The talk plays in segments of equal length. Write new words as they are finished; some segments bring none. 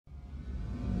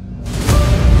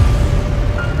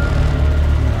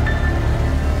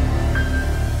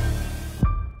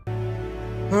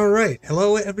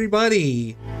Hello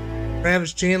everybody,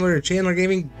 Travis Chandler, Chandler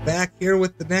Gaming, back here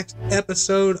with the next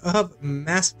episode of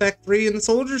Mass Effect 3 in the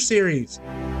Soldier series.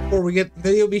 Before we get the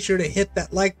video, be sure to hit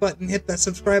that like button, hit that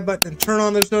subscribe button, and turn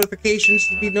on those notifications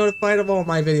to be notified of all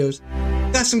my videos.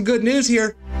 Got some good news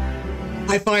here.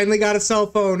 I finally got a cell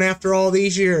phone after all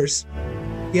these years.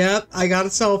 Yep, I got a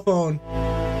cell phone.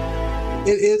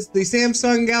 It is the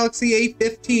Samsung Galaxy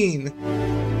A15.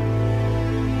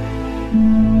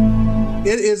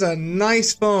 It is a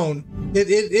nice phone. It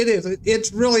is.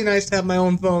 It's really nice to have my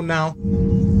own phone now.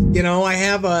 You know, I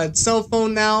have a cell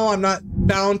phone now. I'm not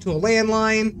bound to a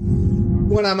landline.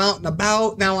 When I'm out and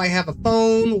about, now I have a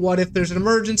phone. What if there's an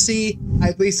emergency?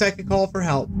 At least I could call for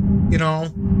help. You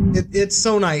know, it's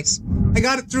so nice. I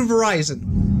got it through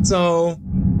Verizon. So...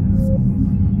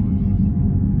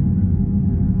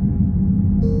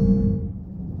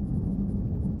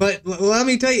 but let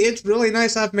me tell you, it's really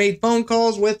nice. I've made phone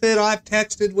calls with it. I've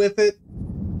texted with it.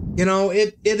 You know,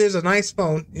 it is a nice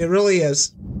phone. It really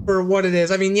is, for what it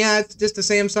is. I mean, yeah, it's just a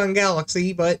Samsung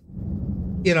Galaxy, but,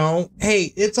 you know,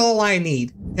 hey, it's all I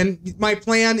need. And my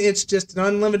plan, it's just an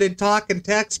unlimited talk and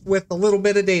text with a little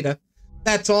bit of data.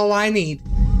 That's all I need.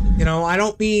 You know, I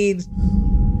don't need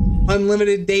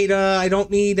unlimited data. I don't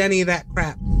need any of that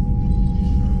crap.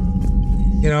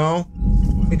 You know,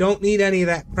 I don't need any of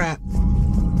that crap.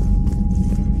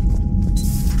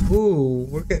 Ooh,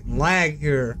 we're getting lag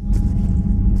here.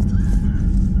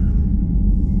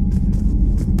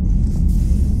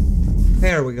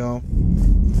 There we go.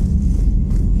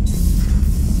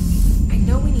 I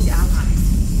know we need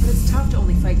allies, but it's tough to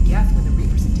only fight Geth when the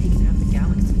Reapers have taken half the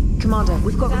galaxy. Commander,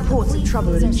 we've got reports of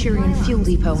trouble at Empyrean Fuel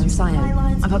Depot in Scion.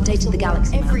 I've updated the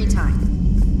galaxy every time.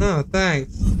 Oh,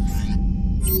 thanks.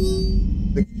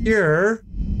 The cure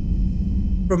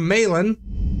from Malin.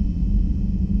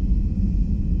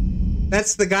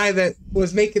 That's the guy that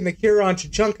was making the cure on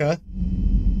Chachunka.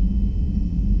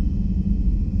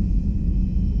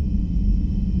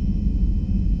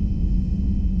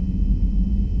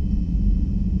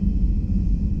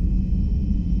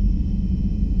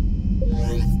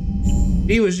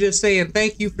 He was just saying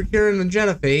thank you for curing the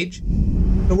genophage.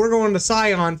 So we're going to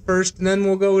Scion first, and then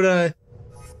we'll go to...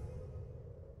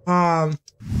 or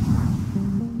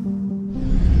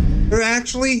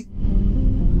actually...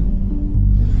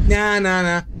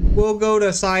 Nah. We'll go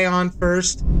to Scion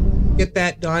first. Get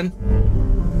that done.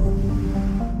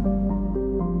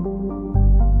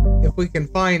 If we can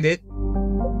find it.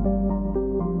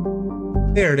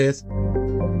 There it is.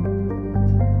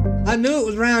 I knew it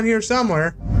was around here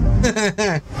somewhere.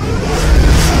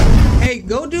 Hey,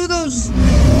 go do those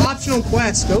optional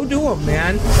quests. Go do them,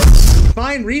 man. You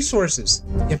find resources.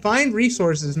 You find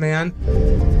resources, man.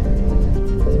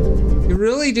 You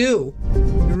really do.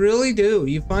 You really do.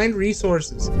 You find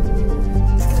resources.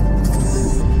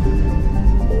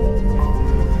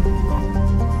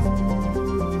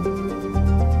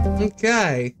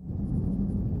 Okay.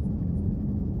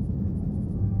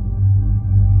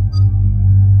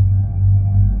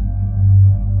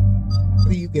 What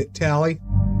do you get, Tally?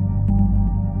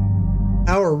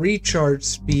 Power recharge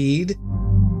speed.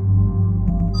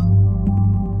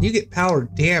 You get power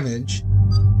damage.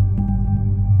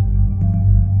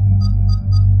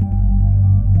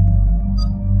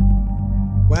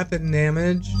 Weapon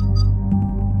damage.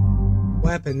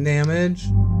 Weapon damage.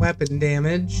 Weapon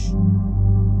damage.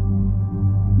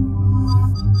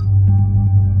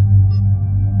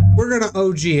 We're gonna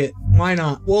OG it. Why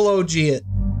not? We'll OG it.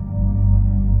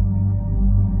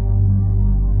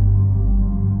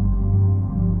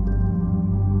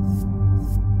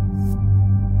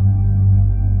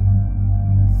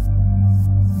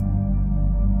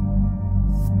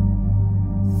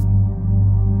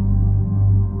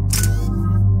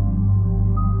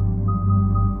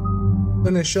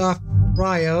 Finish off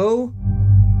Ryo.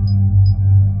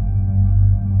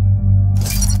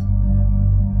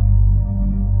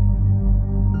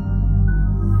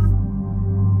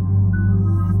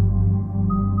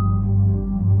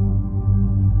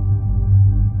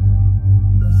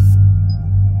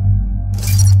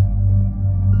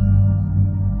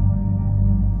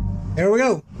 There we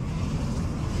go.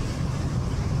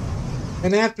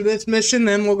 And after this mission,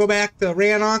 then we'll go back to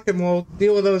Rannoch and we'll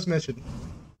deal with those missions.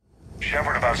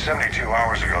 Shepard, about 72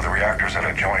 hours ago, the reactors at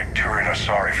a joint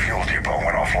Turin-Asari fuel depot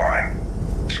went offline.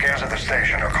 Scans at the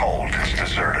station are cold. It's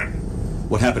deserted.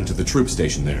 What happened to the troop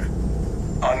station there?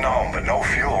 Unknown, but no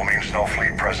fuel means no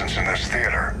fleet presence in this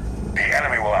theater. The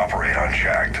enemy will operate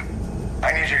unchecked.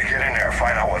 I need you to get in there,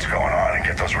 find out what's going on, and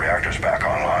get those reactors back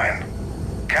online.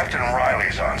 Captain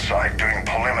Riley's on site doing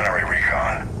preliminary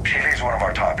recon. She leads one of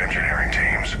our top engineering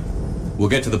teams. We'll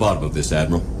get to the bottom of this,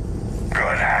 Admiral.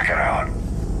 Good, hack it out.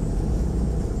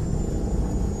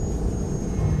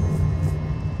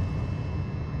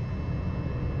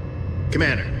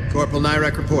 Commander, Corporal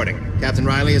Nyrek reporting. Captain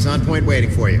Riley is on point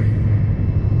waiting for you.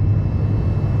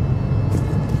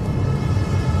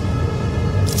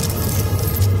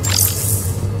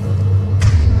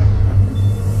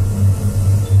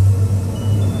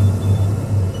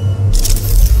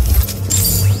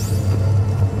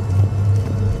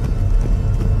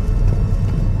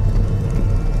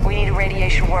 We need a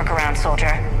radiation workaround, soldier.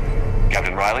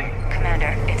 Captain Riley?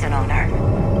 Commander, it's an honor.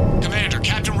 Commander,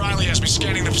 Captain Riley has me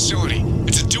scanning the facility.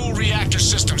 It's a dual reactor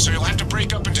system, so you'll have to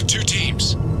break up into 2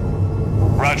 teams.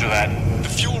 Roger that. The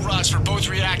fuel rods for both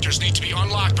reactors need to be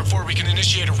unlocked before we can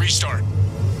initiate a restart.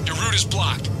 Your route is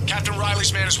blocked. Captain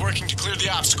Riley's man is working to clear the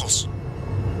obstacles.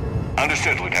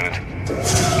 Understood, Lieutenant. Got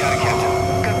it,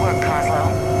 Captain. Good work,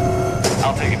 Coslow.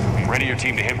 I'll take it. Ready your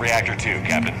team to hit Reactor 2,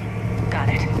 Captain. Got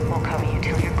it. We'll cover you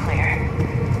till you're clear.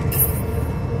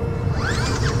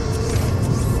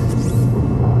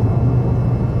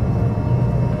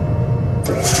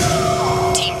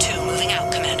 Team 2 moving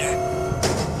out, Commander.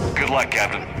 Good luck,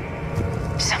 Captain.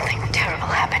 Something terrible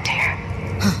happened here.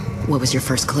 What was your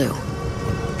first clue?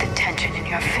 The tension in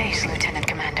your face, Lieutenant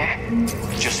Commander.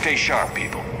 Just stay sharp,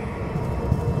 people.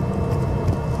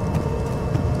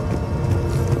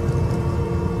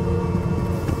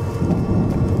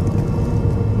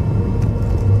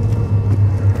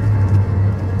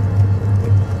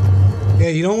 Yeah,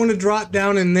 you don't want to drop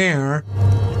down in there.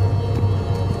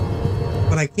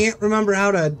 But I can't remember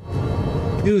how to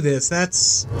do this.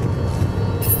 That's...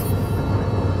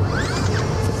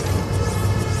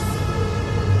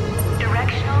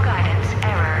 Directional guidance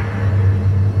error.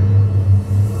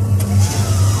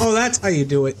 Oh, that's how you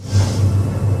do it.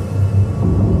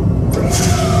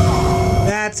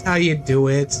 That's how you do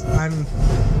it.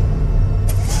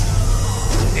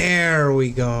 There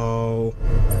we go.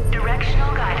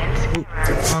 Directional guidance error.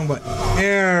 Wrong button.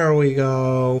 There we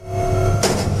go.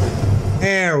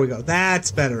 There we go.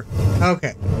 That's better.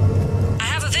 Okay. I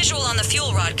have a visual on the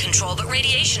fuel rod control, but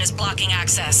radiation is blocking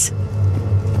access.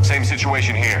 Same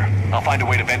situation here. I'll find a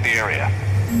way to vent the area.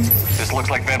 This looks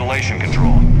like ventilation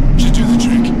control. Should do the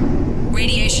trick.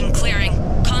 Radiation clearing.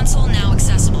 Console now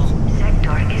accessible.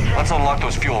 Sector is Let's unlock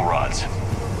those fuel rods.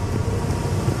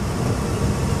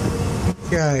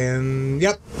 Okay, and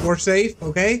yep, we're safe.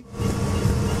 Okay.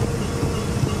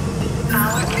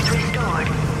 Power is restored.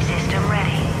 System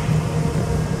ready.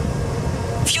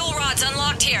 Fuel rods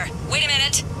unlocked here. Wait a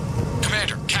minute.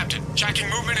 Commander, Captain, checking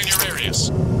movement in your areas.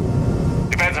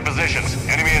 Defensive positions.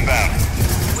 Enemy inbound.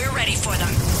 We're ready for them.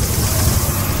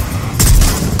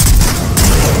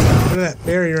 Look at that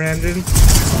barrier engine.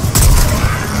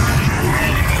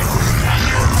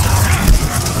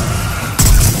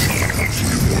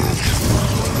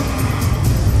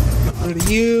 Get rid of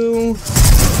you.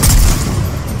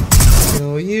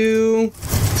 Kill you.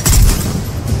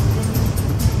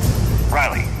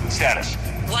 Riley, status.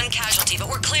 1 casualty, but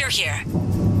we're clear here.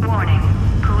 Warning.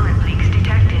 Coolant leaks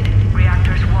detected.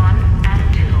 Reactors 1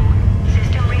 and 2.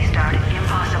 System restart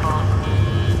impossible.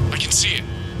 I can see it.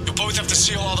 You'll both have to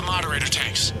seal all the moderator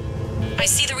tanks. I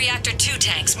see the reactor 2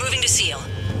 tanks moving to seal.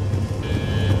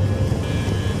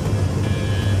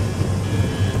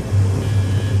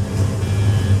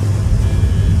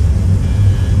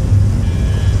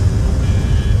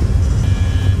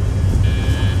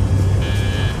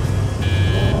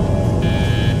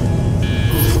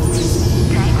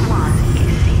 Tank 1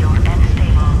 is sealed and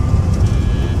stable.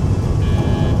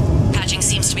 Patching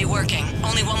seems to be working.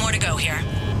 Only 1 more to go here.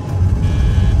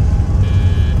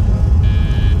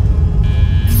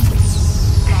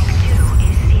 Tank 2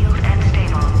 is sealed and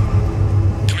stable.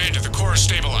 Commander, the core is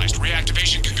stabilized.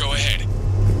 Reactivation can go ahead.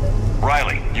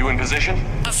 Riley, you in position?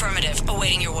 Affirmative.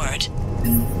 Awaiting your word.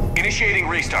 Initiating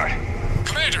restart.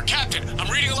 Commander, Captain, I'm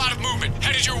reading a lot of movement.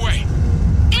 Headed your way.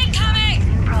 Incoming!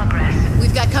 In progress.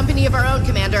 We've got company of our own,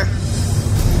 Commander.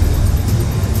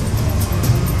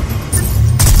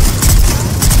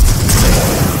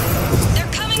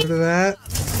 They're coming! Rid of that.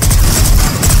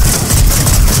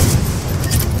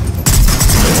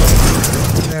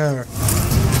 There.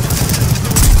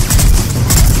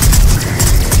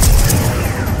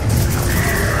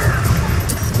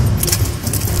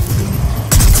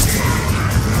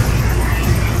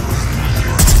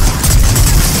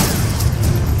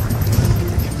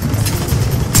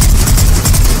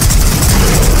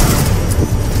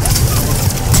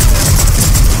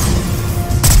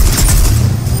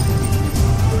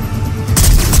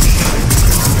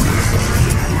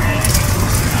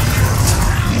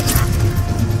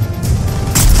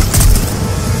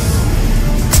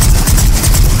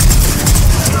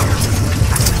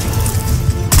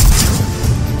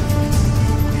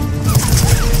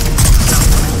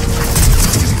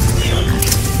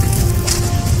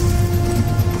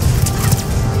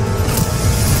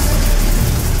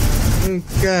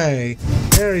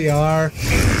 There you are.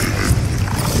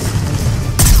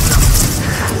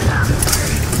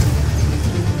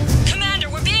 Commander,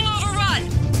 we're being overrun.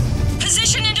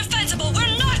 Position indefensible.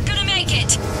 We're not gonna make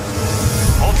it.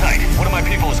 Hold tight. One of my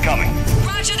people is coming.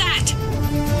 Roger that.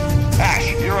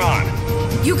 Ash, you're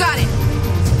on. You got it.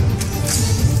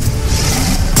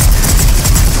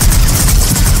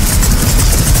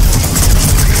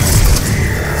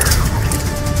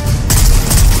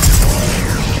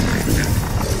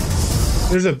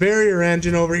 There's a barrier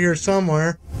engine over here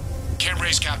somewhere. Can't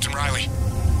raise Captain Riley.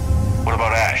 What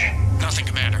about Ash? Nothing,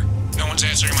 Commander. No one's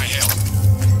answering my hail.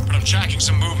 But I'm tracking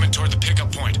some movement toward the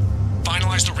pickup point.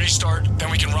 Finalize the restart,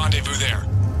 then we can rendezvous there.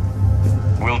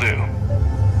 Will do.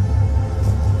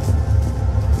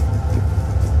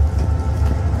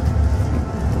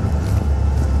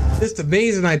 Just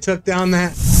amazing I took down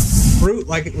that brute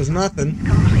like it was nothing.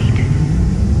 Complete.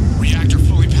 Reactor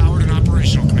fully powered and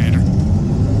operational, Commander.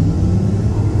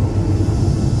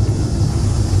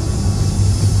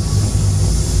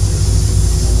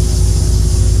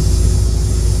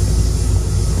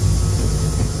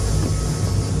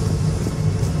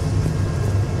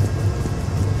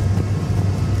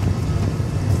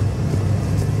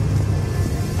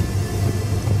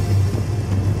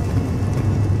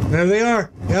 There they are.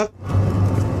 Yep.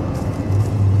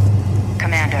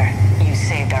 Commander, you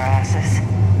saved our asses.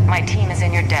 My team is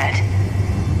in your debt.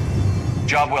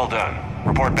 Job well done.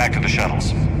 Report back to the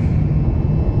shuttles.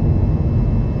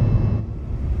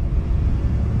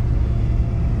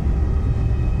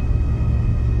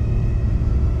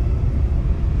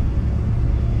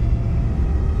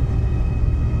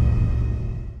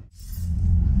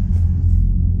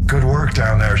 Good work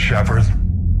down there, Shepard.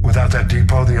 Without that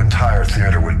depot, the entire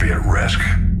theater would be at risk.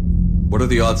 What are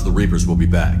the odds the Reapers will be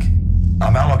back?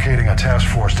 I'm allocating a task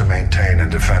force to maintain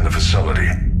and defend the facility.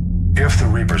 If the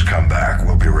Reapers come back,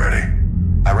 we'll be ready.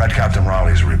 I read Captain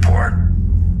Raleigh's report.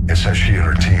 It says she and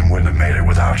her team wouldn't have made it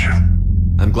without you.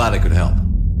 I'm glad I could help.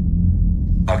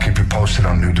 I'll keep you posted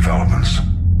on new developments.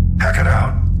 Hack it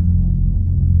out.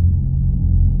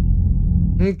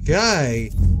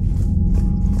 Okay.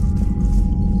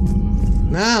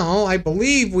 Now, I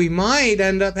believe we might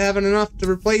end up having enough to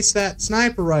replace that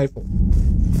sniper rifle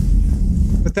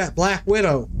with that Black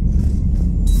Widow.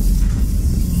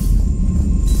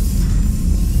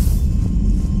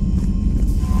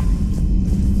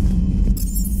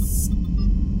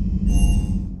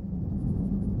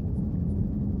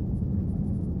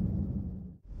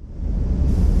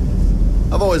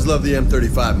 I've always loved the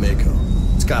M35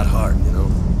 Mako. It's got heart, you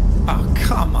know? Oh,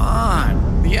 come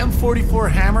on. The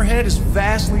M44 Hammerhead is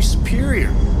vastly superior.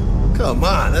 Come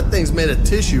on, that thing's made of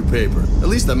tissue paper. At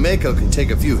least the Mako can take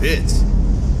a few hits.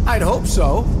 I'd hope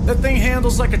so. That thing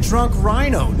handles like a drunk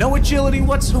rhino. No agility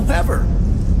whatsoever.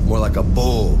 More like a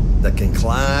bull that can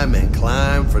climb and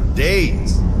climb for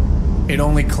days. It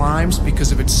only climbs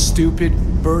because of its stupid,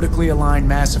 vertically aligned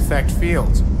Mass Effect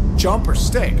fields. Jump or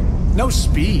stick. No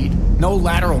speed. No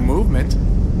lateral movement.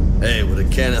 Hey, with a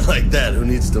cannon like that, who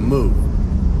needs to move?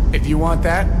 If you want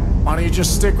that, why don't you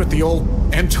just stick with the old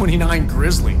M29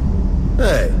 Grizzly?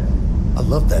 Hey, I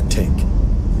love that tank.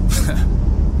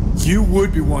 You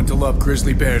would be one to love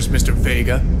grizzly bears, Mr.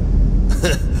 Vega.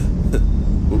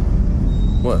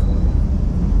 What?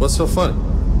 What's so funny?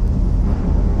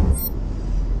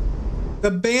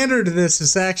 The banner to this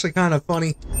is actually kind of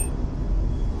funny.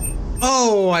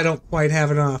 Oh, I don't quite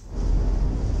have enough.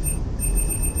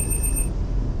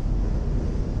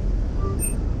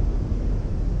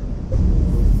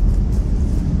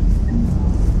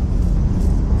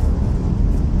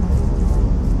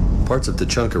 Parts of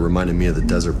Tachanka reminded me of the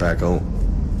desert back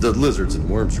home. The lizards and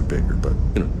worms are bigger, but,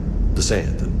 you know, the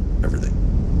sand and everything.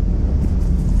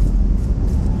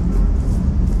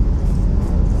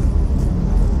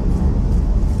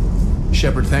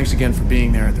 Shepard, thanks again for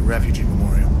being there at the refugee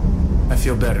memorial. I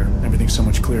feel better. Everything's so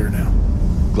much clearer now.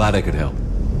 Glad I could help.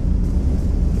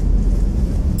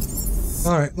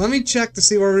 Alright, let me check to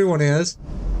see where everyone is.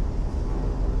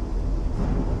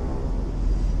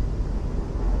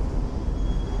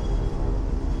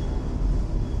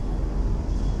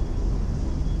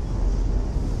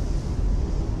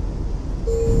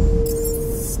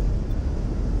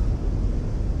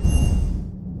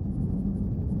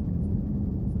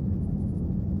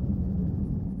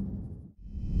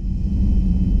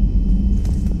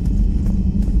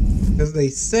 Because they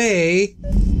say...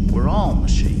 We're all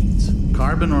machines.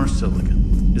 Carbon or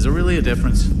silicon. Is there really a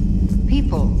difference?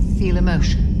 People feel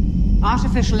emotion.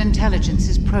 Artificial intelligence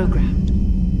is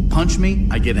programmed. Punch me,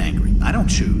 I get angry. I don't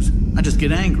choose. I just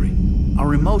get angry.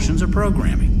 Our emotions are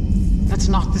programming. That's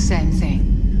not the same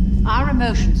thing. Our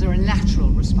emotions are a natural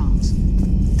response.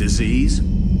 Disease,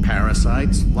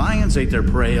 parasites, lions ate their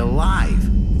prey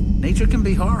alive. Nature can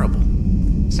be horrible.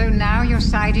 So now you're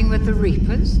siding with the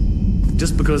Reapers?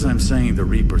 Just because I'm saying the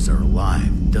Reapers are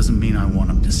alive doesn't mean I want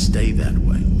them to stay that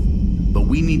way. But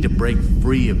we need to break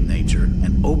free of nature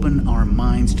and open our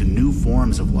minds to new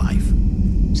forms of life.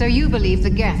 So you believe the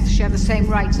Geth share the same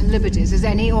rights and liberties as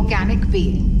any organic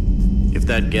being? If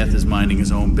that Geth is minding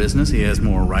his own business, he has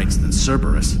more rights than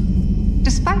Cerberus.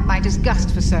 Despite my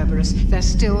disgust for Cerberus, they're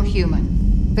still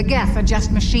human. The Geth are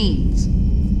just machines.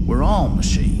 We're all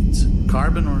machines.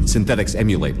 Carbon or... Synthetics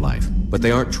emulate life, but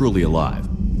they aren't truly alive.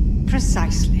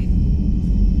 Precisely.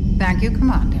 Thank you,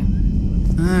 Commander.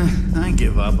 I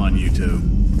give up on you two.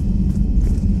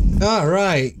 All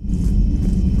right.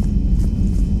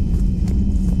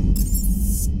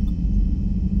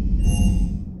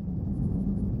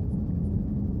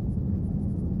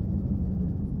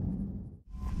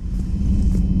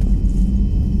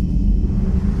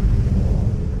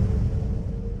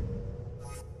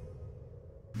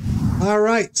 All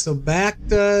right, so back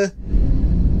to...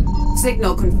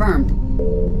 Signal confirmed.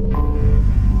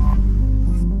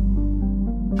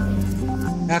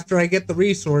 After I get the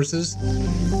resources.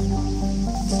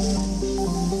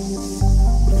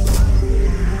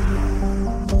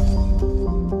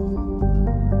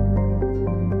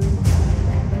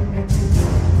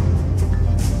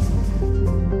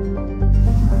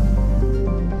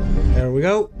 There we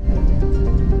go.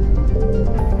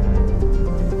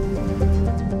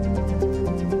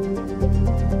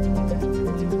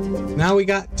 Now we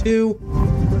got 2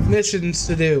 missions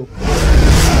to do.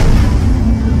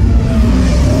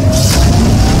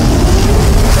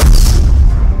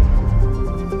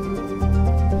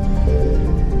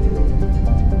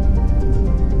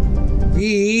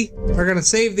 We are gonna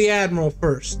save the Admiral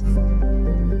first.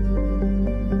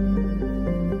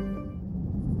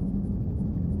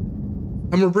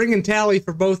 And we're bringing Tally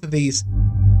for both of these.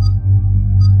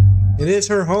 It is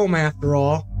her home after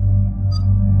all.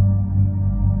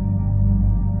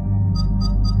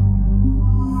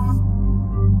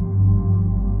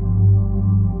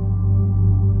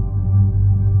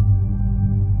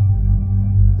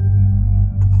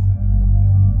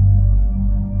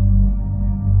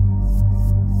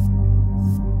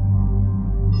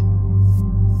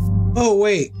 Oh,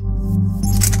 wait.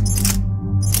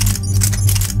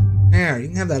 There, you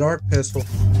can have that arc pistol.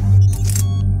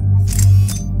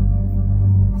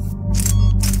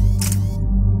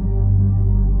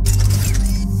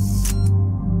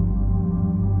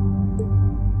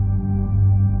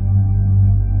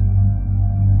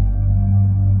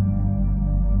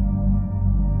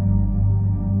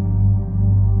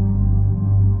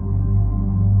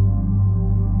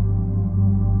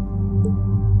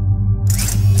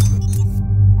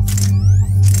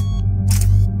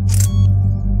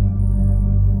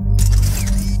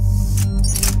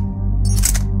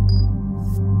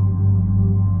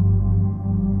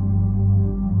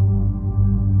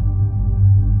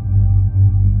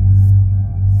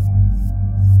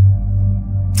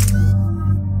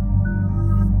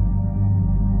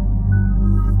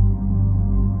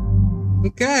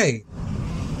 Okay.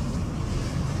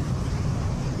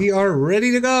 We are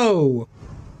ready to go.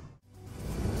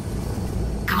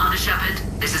 Commander Shepard,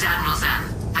 this is Admiral Zan.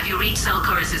 Have you reached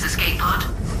Zelkorus' escape pod?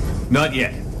 Not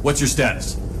yet. What's your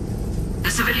status?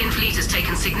 The civilian fleet has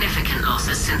taken significant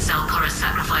losses since Zelkorus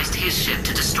sacrificed his ship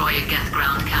to destroy a Geth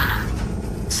ground cannon.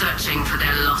 Searching for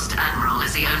their lost Admiral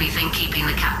is the only thing keeping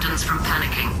the captains from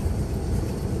panicking.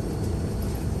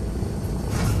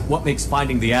 What makes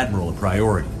finding the Admiral a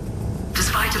priority?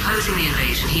 Despite opposing the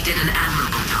invasion, he did an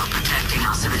admirable job protecting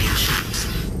our civilian ships.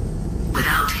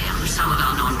 Without him, some of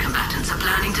our non-combatants are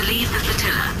planning to leave the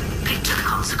flotilla. Picture the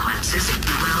consequences, if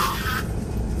you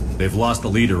will. They've lost a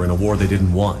leader in a war they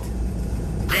didn't want.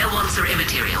 Their wants are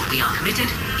immaterial. We are committed.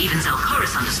 Even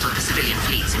Zelkorus understood the civilian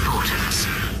fleet's importance.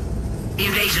 The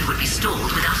invasion would be stalled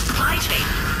without a supply chain,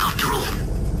 after all.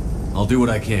 I'll do what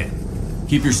I can.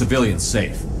 Keep your civilians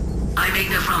safe. I make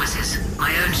no promises.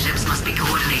 My own ships must be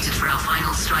coordinated for our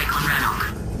final strike on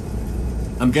Rannoch.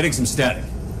 I'm getting some static.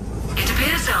 It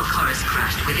appears Zelkorus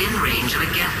crashed within range of a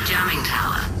Geth jamming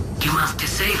tower. You must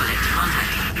disable it to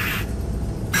contact him.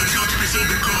 Let's not proceed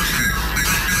with caution.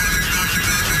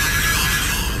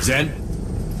 Zen?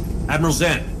 Admiral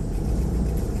Zen?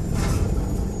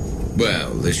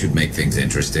 Well, this should make things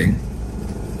interesting.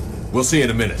 We'll see in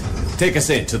a minute. Take us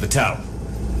in to the tower.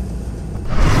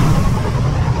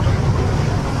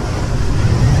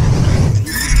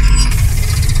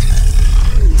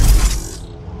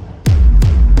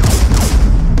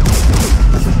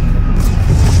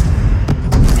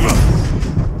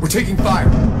 We're taking fire.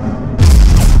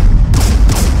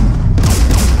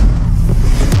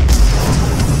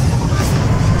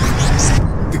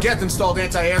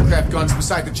 installed anti-aircraft guns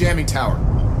beside the jamming tower.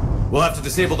 We'll have to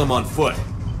disable them on foot.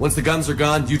 Once the guns are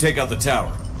gone, you take out the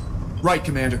tower. Right,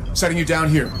 Commander. Setting you down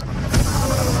here. My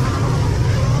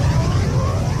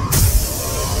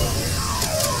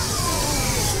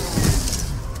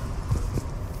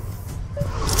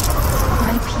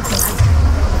people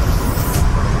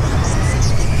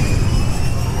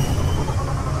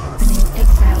have been in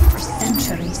exile for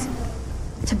centuries.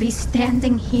 To be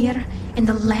standing here in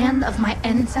the land of my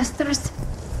ancestors.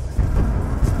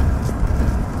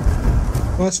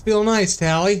 Must feel nice,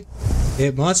 Tally.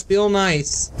 It must feel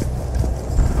nice.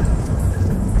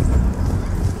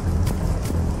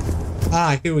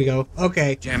 Ah, here we go.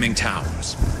 Okay. Jamming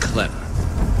towers. Clever.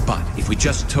 But if we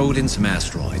just towed in some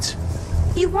asteroids...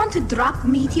 You want to drop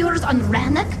meteors on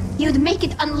Rannoch? You'd make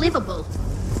it unlivable.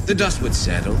 The dust would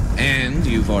settle, and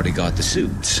you've already got the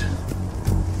suits.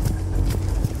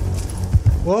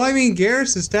 Well, I mean,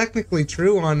 Garrus is technically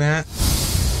true on that.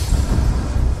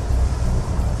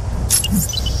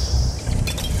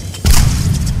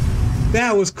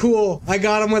 That was cool. I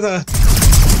got him with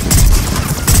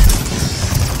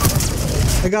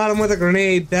a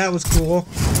grenade. That was cool.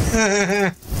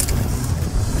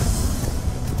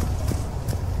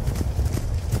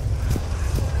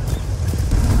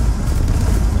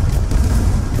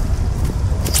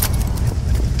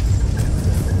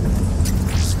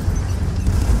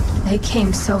 They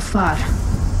came so far.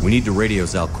 We need to radio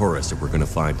Zalcoris if we're gonna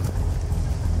find him.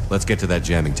 Let's get to that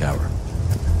jamming tower.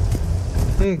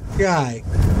 Guy.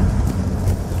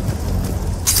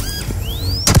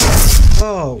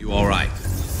 Oh. You all right?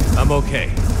 I'm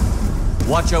okay.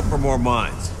 Watch out for more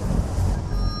mines.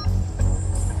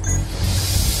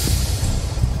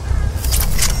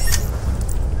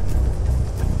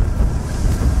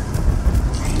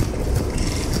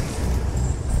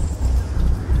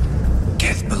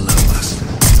 Get below us.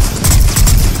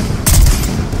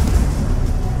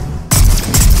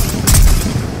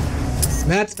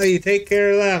 That's how you take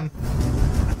care of them.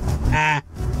 Ah.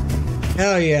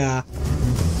 Hell yeah.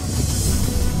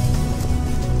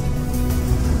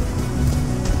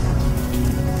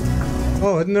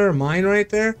 Oh, isn't there a mine right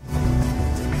there?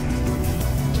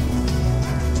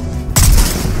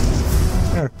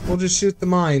 There, we'll just shoot the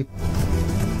mine.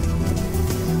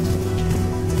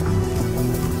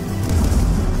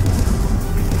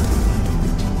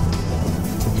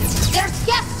 There's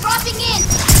gas dropping in!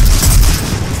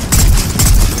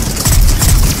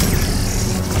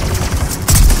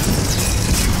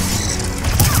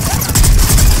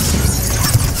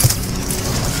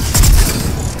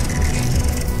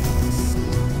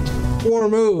 Poor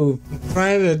move.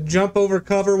 Trying to jump over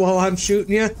cover while I'm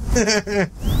shooting you.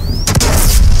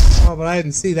 Oh, but I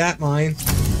didn't see that mine.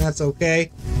 That's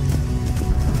okay.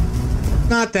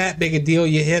 Not that big a deal.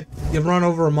 You run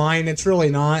over a mine. It's really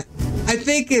not. I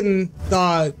think in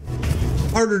the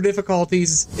harder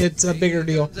difficulties, it's a bigger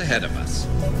deal. Ahead of us.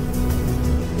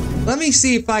 Let me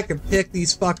see if I can pick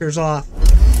these fuckers off.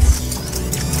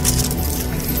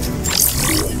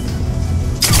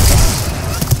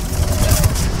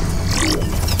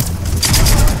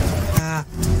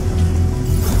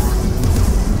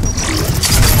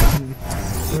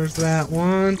 There's that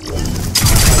one.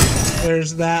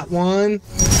 There's that one.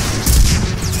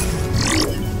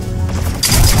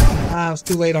 Ah, I was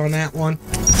too late on that one.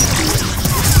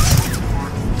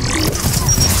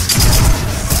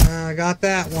 I got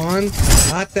that one.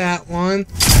 Got that one.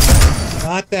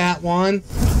 Got that one.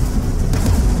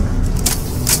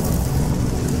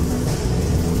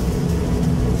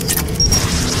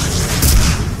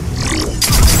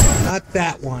 Got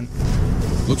that one.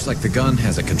 Looks like the gun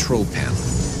has a control panel.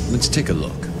 Let's take a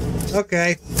look.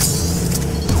 Okay.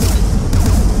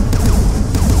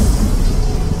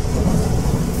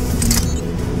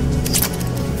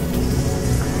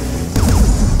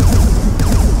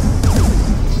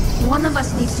 One of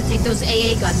us needs to take those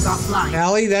AA guns offline.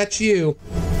 Allie, that's you.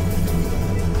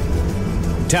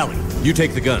 Tally, you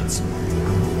take the guns.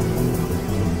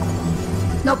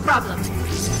 No problem.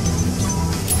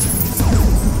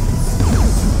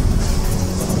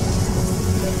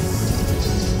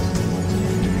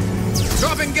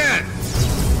 Dropping gas!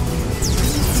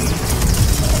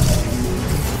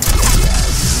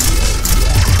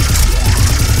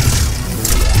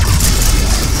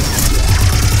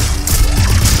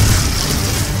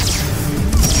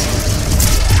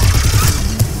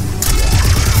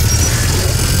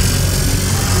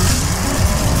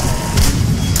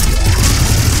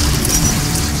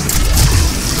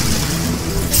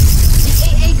 The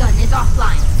AA gun is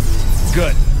offline.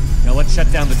 Good. Now let's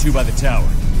shut down the two by the tower.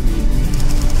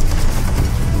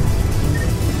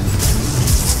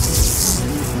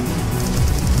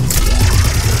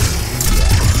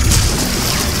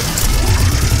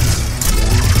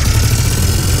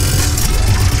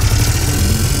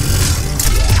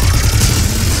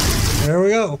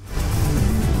 we go.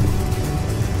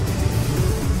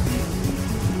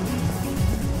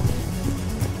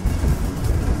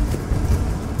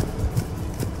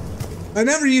 I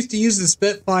never used to use the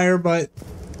Spitfire, but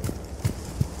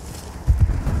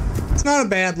it's not a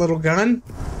bad little gun.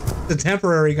 It's a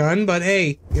temporary gun, but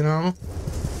hey, you know.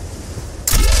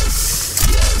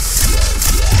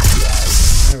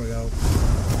 There we go.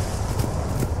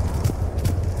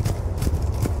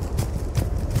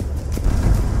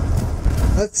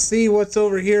 Let's see what's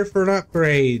over here for an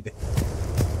upgrade.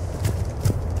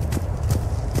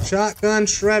 Shotgun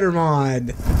shredder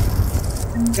mod.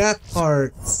 Got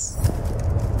parts.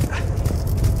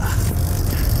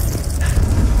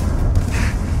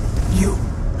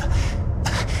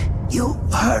 You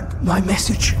heard my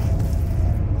message.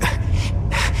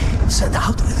 Send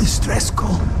out a distress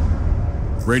call.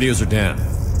 Radios are down.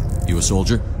 You a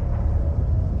soldier?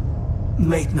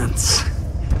 Maintenance.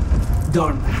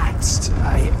 Dorn hatched.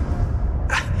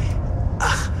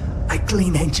 I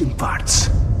clean engine parts.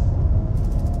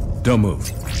 Don't move.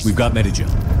 We've got Medigen.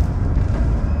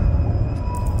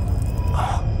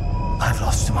 Oh, I've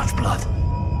lost too much blood.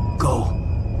 Go.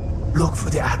 Look for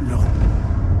the Admiral.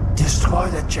 Destroy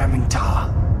that jamming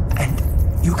tower, and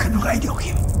you can radio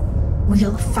him.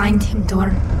 We'll find him,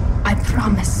 Dorn. I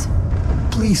promise.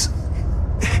 Please,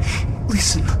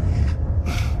 listen.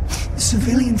 The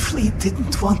civilian fleet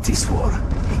didn't want this war.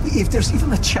 If there's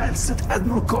even a chance that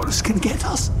Admiral Chorus can get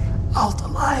us out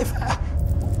alive,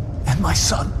 and my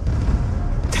son,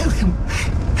 tell him.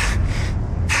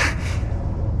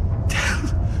 Tell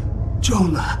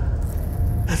Jonah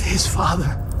that his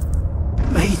father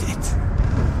made it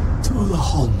to the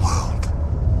home world.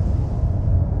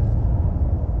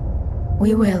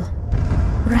 We will.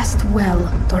 Rest well,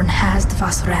 Dornhazd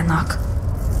vas Rannoch.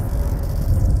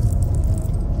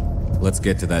 Let's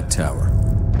get to that tower.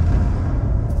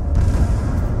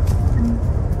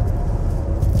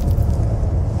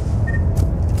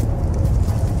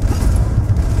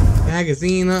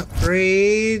 Magazine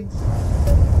upgrade.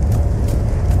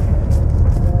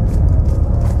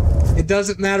 It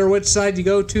doesn't matter which side you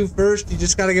go to first, you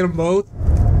just gotta get them both.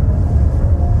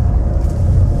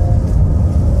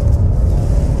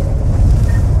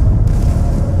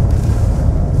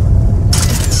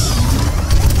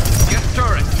 Get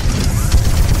turret.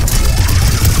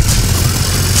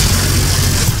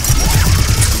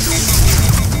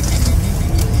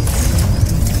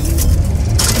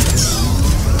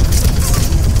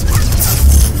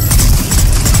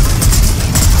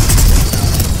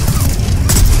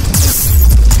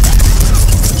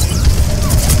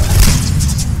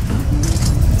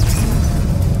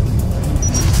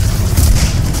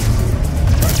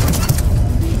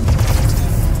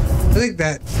 I think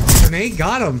that grenade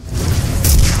got him.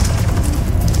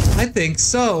 I think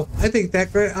so. I think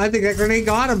that grenade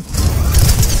got him.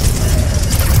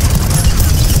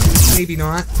 Maybe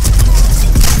not.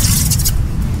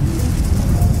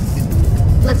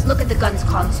 Let's look at the gun's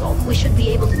console. We should be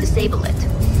able to disable it.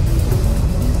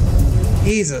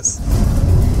 Jesus.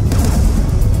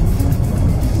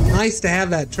 Nice to have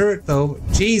that turret though.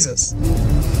 Jesus.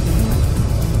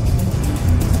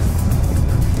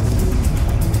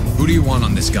 Who do you want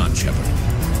on this gun, Shepard?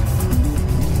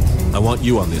 I want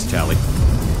you on this, Tally.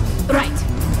 Right.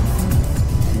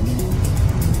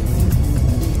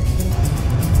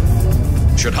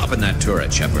 Should hop in that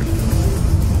turret, Shepard.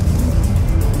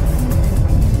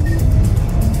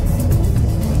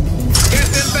 Get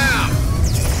inbound!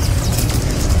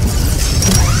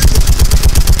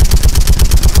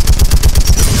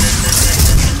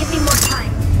 Give me more time.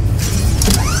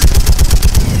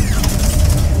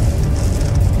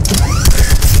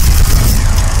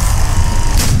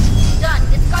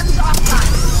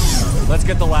 Let's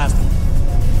get the last one.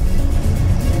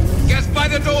 Guess by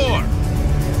the door!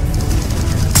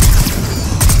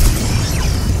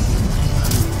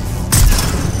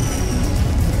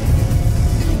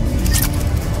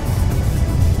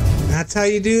 That's how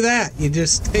you do that. You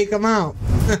just take them out.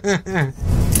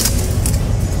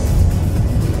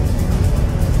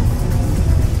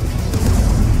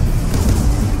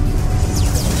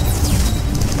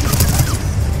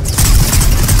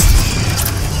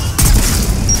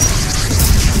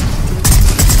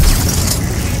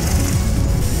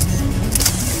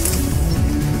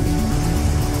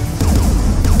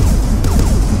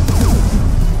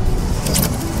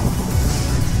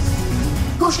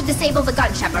 Who should disable the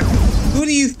gun, Shepard? Who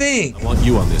do you think? I want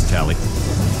you on this, Tally.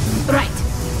 Right.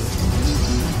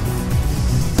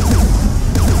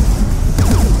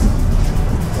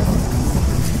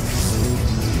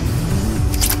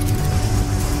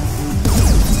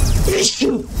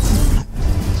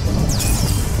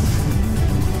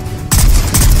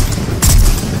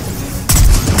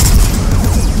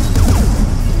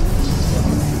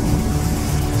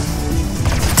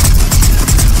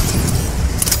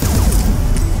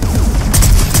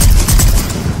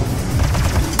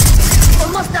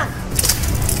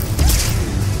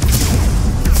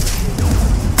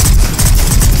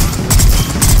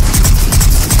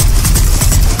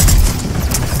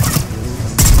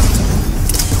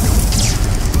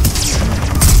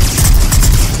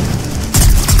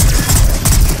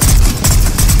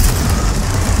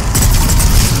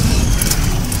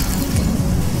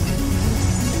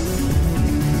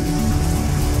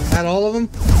 that all of them?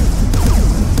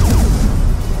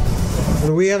 Or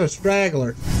do we have a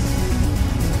straggler?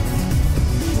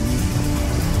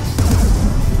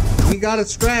 We got a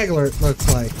straggler, it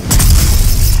looks like.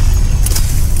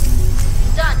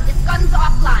 Done. This gun's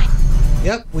offline.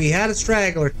 Yep, we had a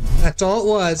straggler. That's all it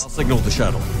was. I'll signal the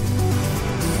shuttle.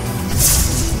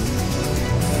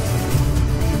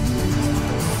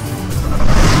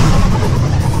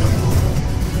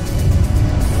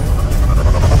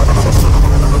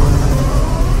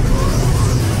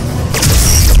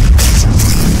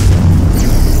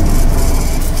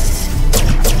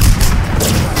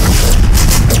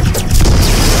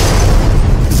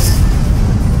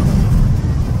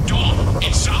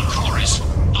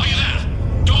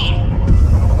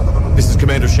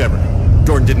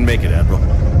 Didn't make it, Admiral.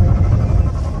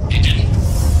 He didn't?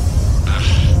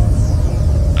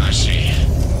 I see.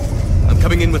 I'm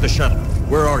coming in with the shuttle.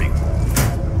 Where are you?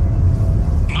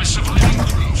 My surviving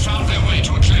crew found their way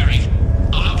to a clearing.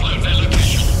 I'll upload their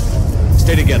location.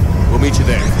 Stay together. We'll meet you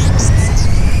there.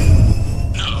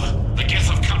 No, the Geth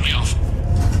have cut me off.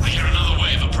 I hear another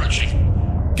wave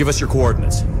approaching. Give us your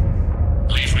coordinates.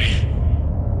 Leave me.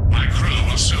 My crew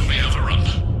will soon be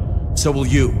overrun. So will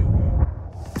you.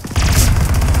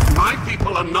 My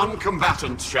people are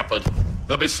non-combatants, Shepard.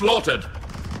 They'll be slaughtered.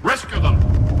 Rescue them!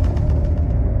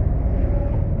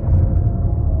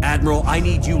 Admiral, I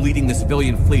need you leading the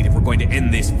civilian fleet if we're going to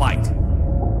end this fight.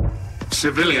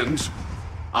 Civilians?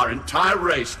 Our entire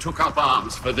race took up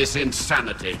arms for this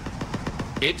insanity.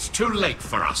 It's too late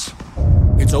for us.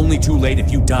 It's only too late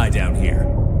if you die down here.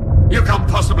 You can't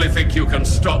possibly think you can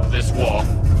stop this war.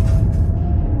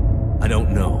 I don't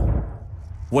know.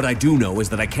 What I do know is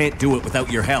that I can't do it without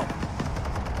your help.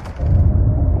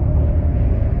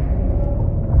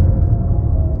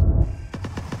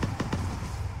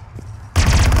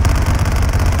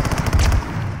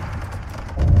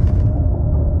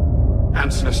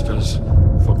 Ancestors,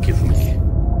 forgive me.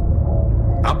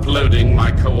 Uploading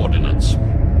my coordinates.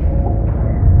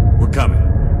 We're coming.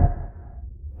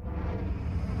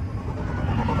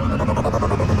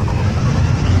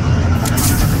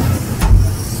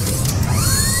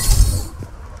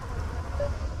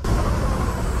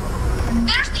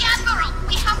 There's the Admiral!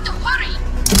 We have to hurry!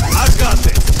 I've got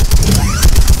this!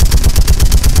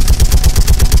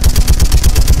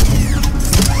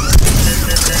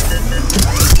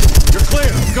 You're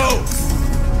clear! Go!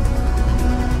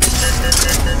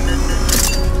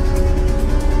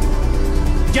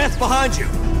 Geth behind you!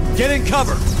 Get in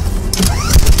cover!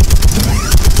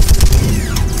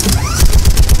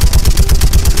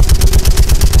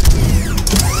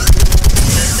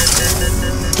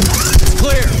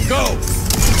 Clear! Go!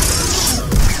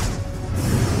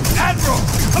 Admiral!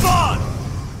 Come on!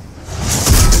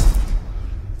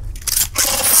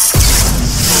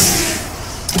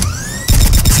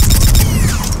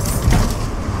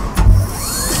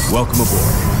 Welcome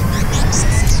aboard.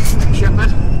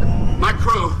 Shepard, my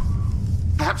crew.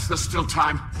 Perhaps there's still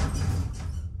time.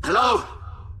 Hello?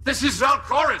 This is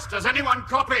Zalcoris. Does anyone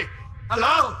copy?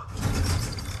 Hello?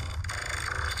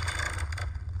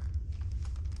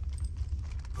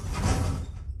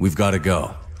 We've got to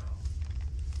go.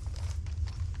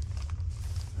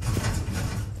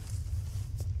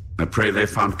 I pray they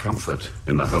found comfort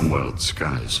in the homeworld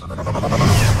skies.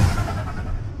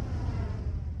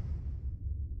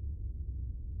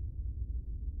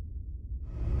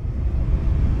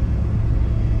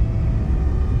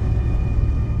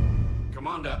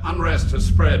 Commander, unrest has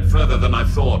spread further than I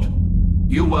thought.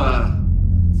 You were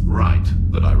right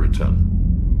that I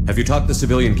return. Have you talked the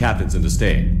civilian captains into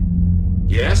staying?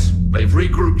 Yes, they've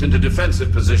regrouped into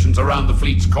defensive positions around the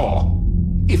fleet's core.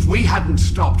 If we hadn't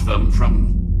stopped them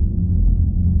from...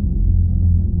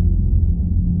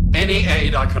 Any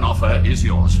aid I can offer is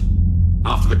yours.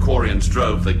 After the Quarians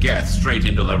drove the Geth straight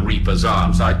into the Reaper's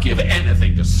arms, I'd give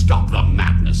anything to stop the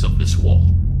madness of this war.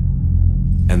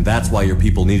 And that's why your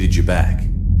people needed you back?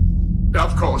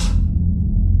 Of course.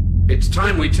 It's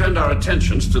time we turned our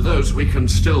attentions to those we can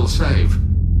still save.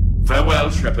 Farewell,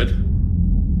 Shepard.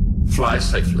 Fly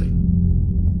safely.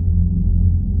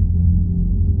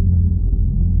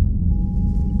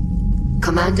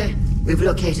 Commander, we've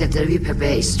located the Reaper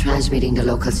base transmitting the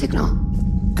local signal.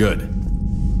 Good.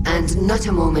 And not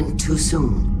a moment too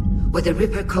soon. With the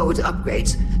Reaper code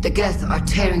upgrades, the Geth are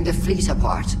tearing the fleet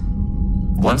apart.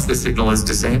 Once the signal is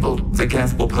disabled, the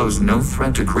Geth will pose no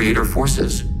threat to Creator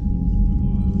forces.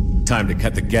 Time to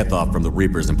cut the Geth off from the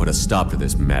Reapers and put a stop to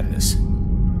this madness.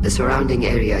 The surrounding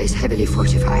area is heavily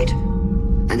fortified,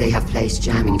 and they have placed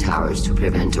jamming towers to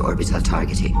prevent orbital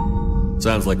targeting.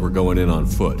 Sounds like we're going in on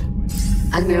foot.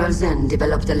 Admiral Zen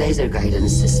developed a laser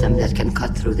guidance system that can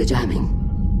cut through the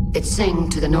jamming. It's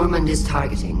synced to the Normandy's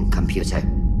targeting computer.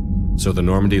 So the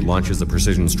Normandy launches a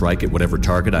precision strike at whatever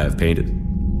target I have painted?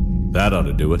 That ought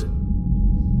to do it.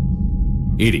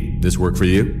 Edie, this work for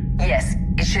you? Yes,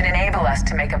 it should enable us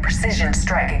to make a precision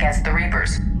strike against the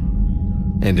Reapers.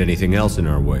 And anything else in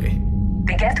our way?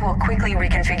 The Geth will quickly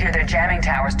reconfigure their jamming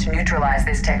towers to neutralize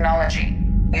this technology.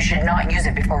 You should not use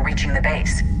it before reaching the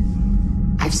base.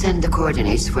 I've sent the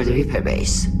coordinates for the Reaper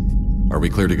base. Are we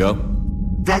clear to go?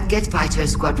 That Geth fighter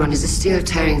squadron is still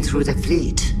tearing through the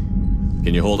fleet.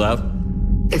 Can you hold out?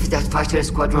 If that fighter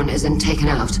squadron isn't taken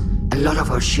out, a lot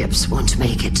of our ships won't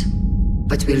make it.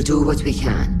 But we'll do what we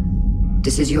can.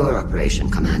 This is your operation,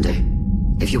 Commander.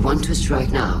 If you want to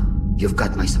strike now, you've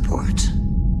got my support.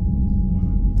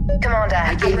 Commander,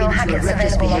 I gave in to your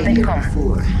reckless behavior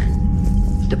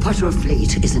beforehand. The patrol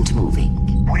fleet isn't moving.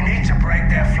 We need to break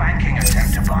their flanking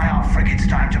attempt to buy our frigates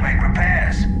time to make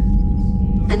repairs.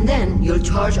 And then you'll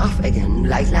charge off again,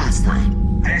 like last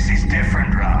time. This is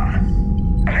different,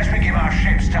 Ran. Unless we give our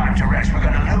ships time to rest, we're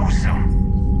gonna lose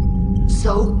them.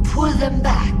 So pull them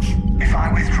back. If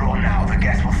I withdraw now, the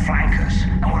Geth will flank us,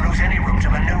 and we'll lose any room to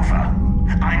maneuver.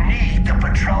 I need the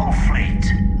patrol fleet.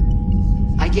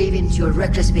 I gave in to your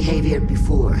reckless behavior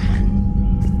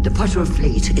beforehand. The patrol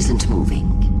fleet isn't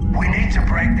moving. We need to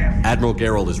break their... Admiral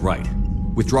Gerald is right.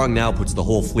 Withdrawing now puts the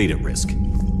whole fleet at risk.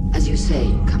 As you say,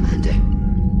 Commander.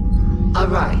 All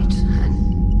right,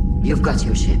 and you've got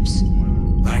your ships.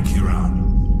 Thank you,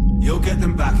 Ran. You'll get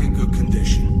them back in good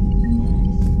condition.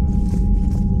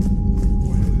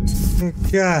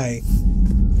 Okay.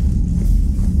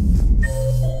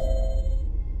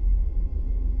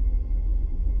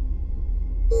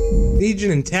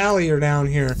 Legion and Tally are down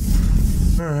here.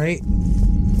 Alright.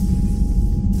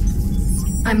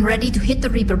 I'm ready to hit the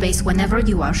Reaper base whenever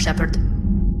you are, Shepard.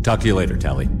 Talk to you later,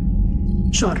 Tally.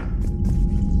 Sure.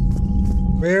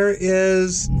 Where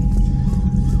is...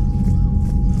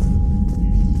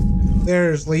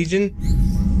 There's Legion.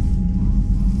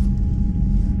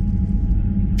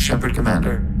 Shepard,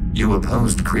 Commander. You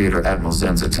opposed Creator Admiral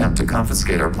Zen's attempt to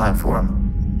confiscate our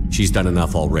platform. She's done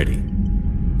enough already.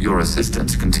 Your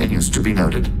assistance continues to be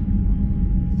noted.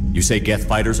 You say Geth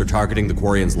fighters are targeting the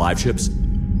Quarians' live ships?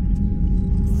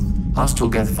 Hostile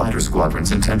Geth fighter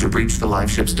squadrons intend to breach the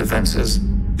live ship's defenses.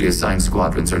 The assigned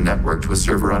squadrons are networked to a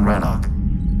server on Rannoch.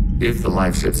 If the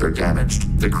live ships are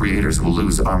damaged, the Creators will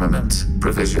lose armaments,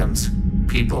 provisions,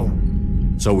 people.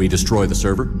 So we destroy the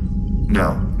server?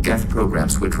 No. Geth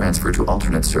programs would transfer to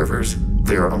alternate servers.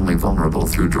 They are only vulnerable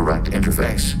through direct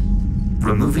interface.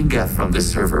 Removing Geth from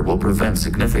this server will prevent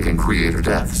significant Creator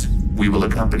deaths. We will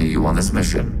accompany you on this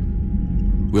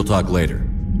mission. We'll talk later.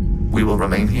 We will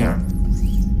remain here.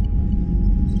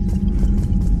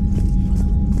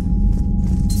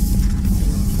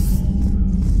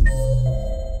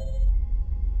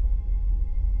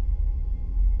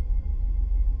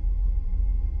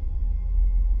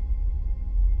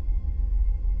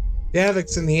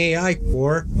 Davic's in the AI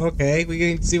core. Okay, we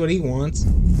can see what he wants.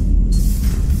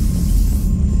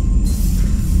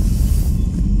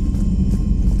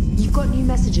 You've got new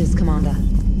messages, Commander.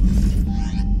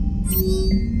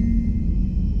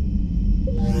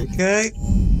 Okay.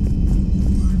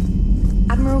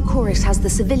 Admiral Chorus has the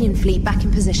civilian fleet back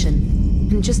in position.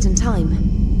 And just in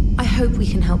time. I hope we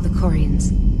can help the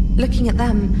Quarians. Looking at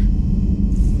them,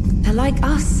 they're like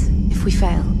us if we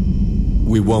fail.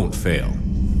 We won't fail.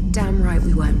 Damn right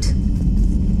we won't.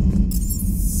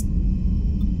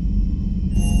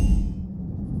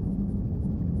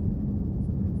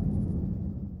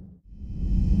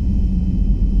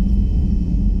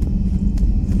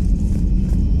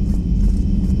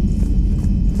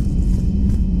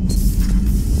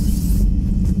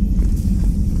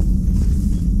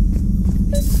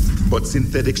 But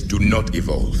synthetics do not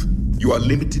evolve. You are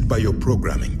limited by your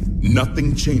programming.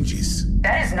 Nothing changes.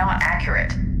 That is not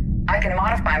accurate. I can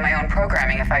modify my own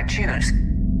programming if I choose.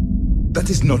 That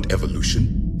is not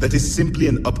evolution. That is simply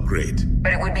an upgrade.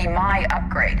 But it would be my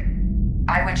upgrade.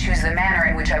 I would choose the manner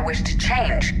in which I wish to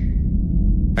change.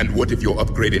 And what if your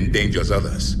upgrade endangers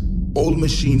others? All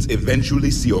machines eventually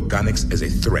see organics as a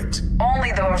threat.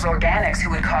 Only those organics who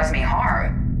would cause me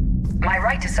harm. My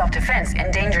right to self-defense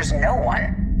endangers no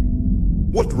one.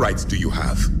 What rights do you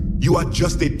have? You are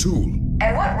just a tool.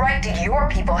 And what right did your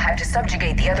people have to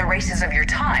subjugate the other races of your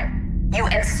time? You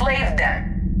enslaved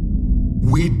them.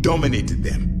 We dominated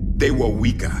them. They were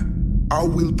weaker. Our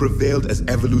will prevailed as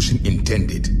evolution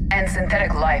intended. And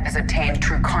synthetic life has obtained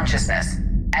true consciousness,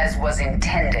 as was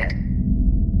intended.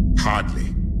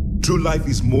 Hardly. True life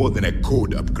is more than a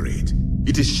code upgrade.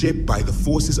 It is shaped by the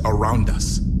forces around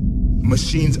us.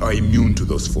 Machines are immune to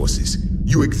those forces.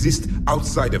 You exist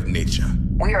outside of nature.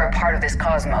 We are a part of this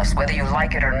cosmos, whether you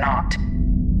like it or not.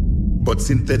 But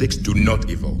synthetics do not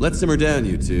evolve. Let's simmer down,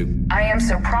 you two. I am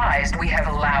surprised we have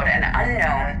allowed an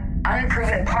unknown,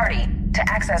 unproven party to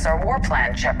access our war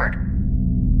plan, Shepard.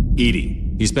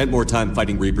 Edie, he spent more time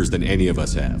fighting Reapers than any of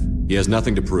us have. He has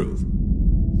nothing to prove.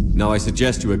 Now I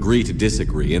suggest you agree to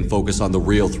disagree and focus on the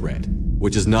real threat,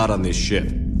 which is not on this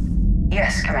ship.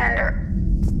 Yes, Commander.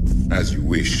 As you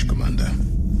wish, Commander.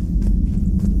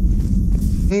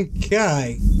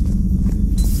 Okay.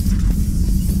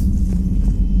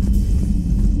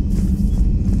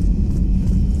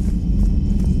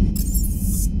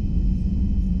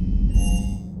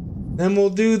 Then we'll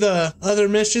do the other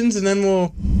missions and then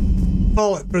we'll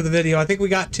call it for the video. I think we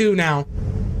got 2 now.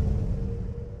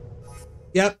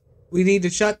 Yep. We need to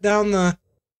shut down the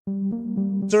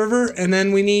server and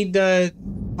then we need to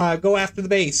go after the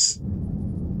base.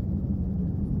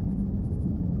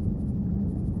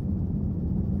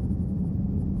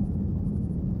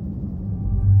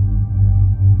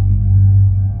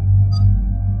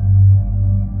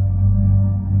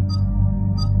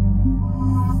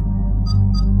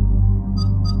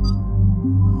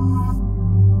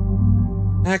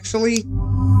 Actually,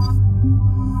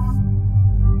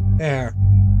 there.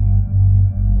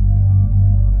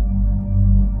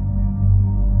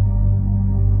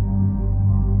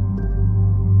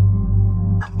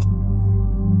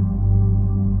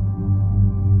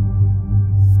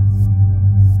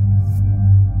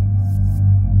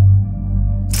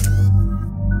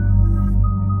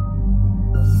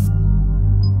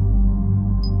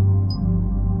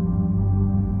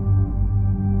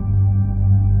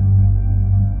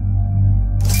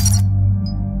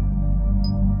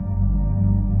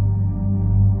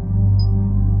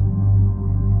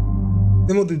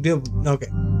 Then we'll do deal. Okay.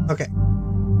 Okay.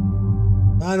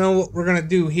 I know what we're gonna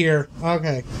do here.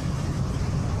 Okay.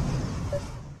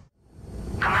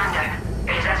 Commander,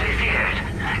 it is as we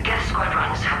feared. Geth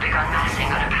squadrons have begun massing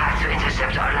on a path to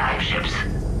intercept our live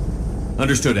ships.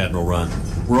 Understood, Admiral Ron.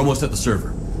 We're almost at the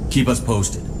server. Keep us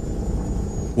posted.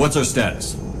 What's our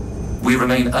status? We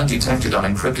remain undetected on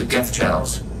encrypted Geth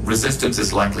channels. Resistance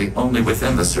is likely only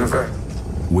within the server.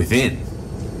 Within?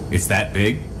 It's that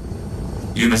big?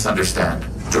 You misunderstand.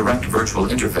 Direct virtual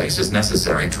interface is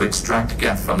necessary to extract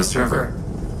Geth from the server.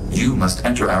 You must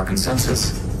enter our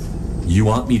consensus. You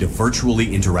want me to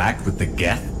virtually interact with the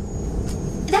Geth?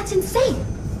 That's insane!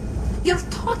 You're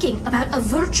talking about a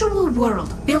virtual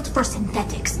world built for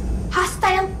synthetics.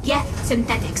 Hostile Geth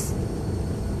synthetics.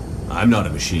 I'm not a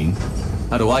machine.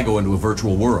 How do I go into a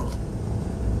virtual world?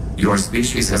 Your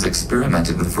species has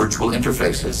experimented with virtual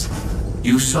interfaces.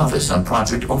 You saw this on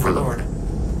Project Overlord.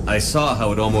 I saw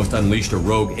how it almost unleashed a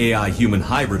rogue AI-human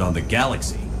hybrid on the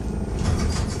galaxy.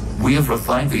 We have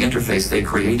refined the interface they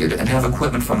created and have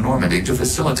equipment from Normandy to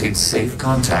facilitate safe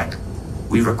contact.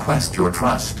 We request your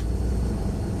trust.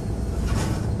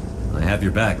 I have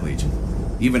your back, Legion.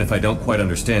 Even if I don't quite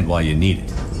understand why you need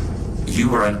it.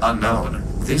 You are an unknown.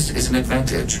 This is an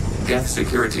advantage. Geth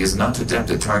security is not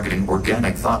adept at targeting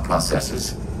organic thought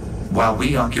processes. While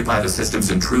we occupy the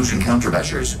system's intrusion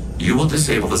countermeasures, you will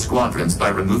disable the squadrons by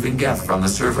removing Geth from the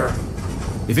server.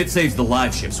 If it saves the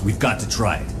live ships, we've got to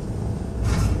try it.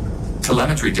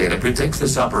 Telemetry data predicts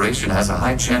this operation has a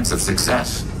high chance of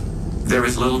success. There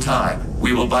is little time.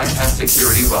 We will bypass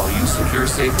security while you secure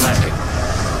safe landing.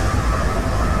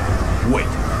 Wait,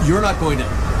 you're not going to...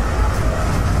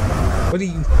 What do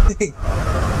you think?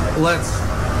 Let's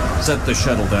set the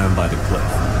shuttle down by the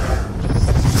cliff.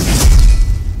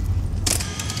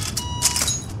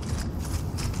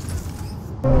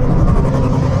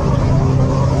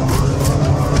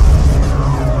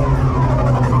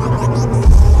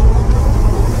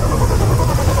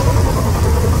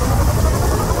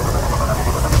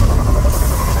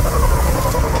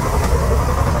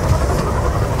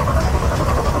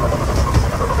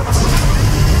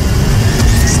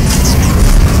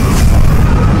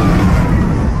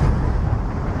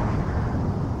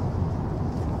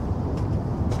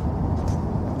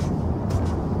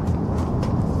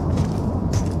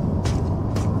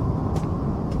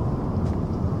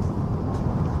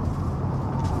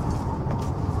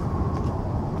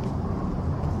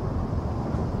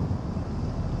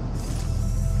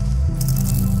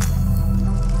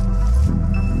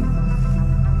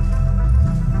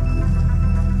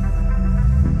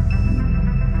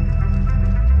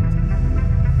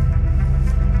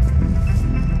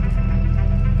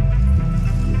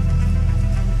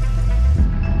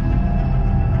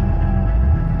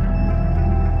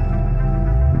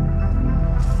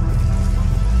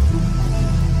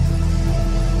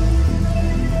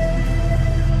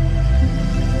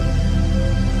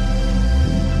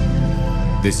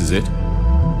 This is it?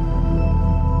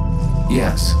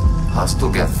 Yes.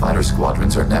 Hostile Geth fighter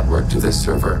squadrons are networked to this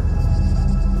server.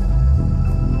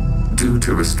 Due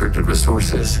to restricted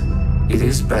resources, it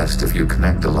is best if you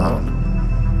connect alone.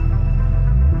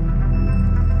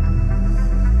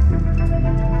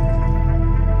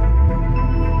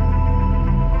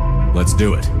 Let's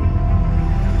do it.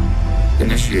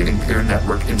 Initiating peer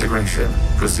network integration.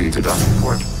 Proceed to docking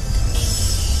port.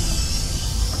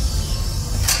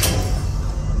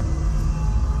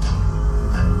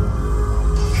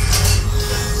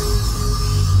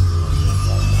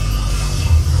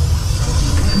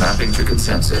 Mapping to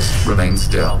consensus. Remain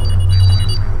still.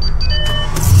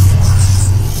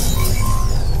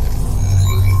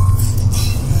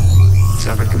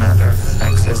 Shepard Commander,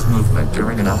 access movement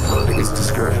during an upload is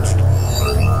discouraged.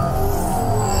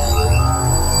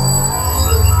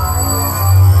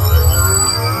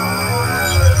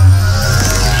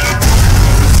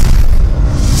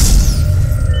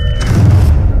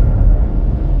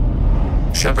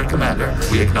 Shepard Commander,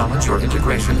 we acknowledge your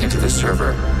integration into this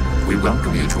server. We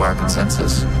welcome you to our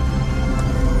consensus.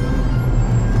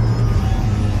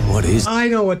 What is... I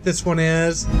know what this one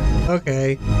is.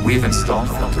 Okay. We've installed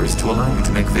filters to allow you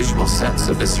to make visual sense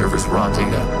of this server's raw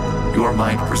data. Your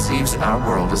mind perceives our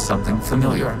world as something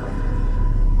familiar.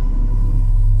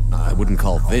 I wouldn't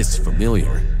call this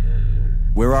familiar.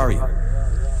 Where are you?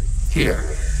 Here.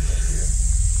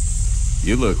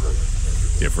 You look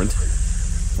different.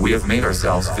 We have made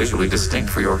ourselves visually distinct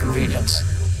for your convenience.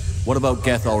 What about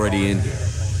Geth already in here?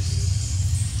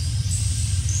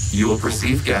 You will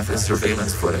perceive Geth as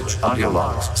surveillance footage, audio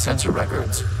logs, sensor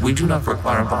records. We do not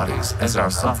require bodies, as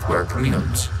our software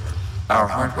communes. Our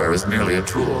hardware is merely a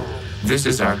tool. This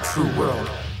is our true world.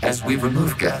 As we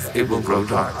remove Geth, it will grow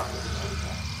dark.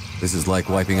 This is like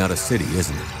wiping out a city,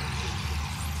 isn't it?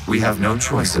 We have no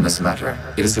choice in this matter.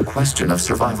 It is a question of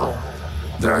survival.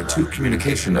 There are 2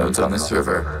 communication nodes on this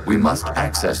server. We must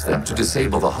access them to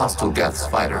disable the hostile Geth's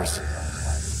fighters.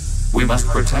 We must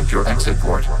protect your exit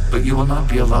port, but you will not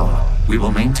be alone. We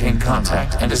will maintain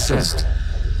contact and assist.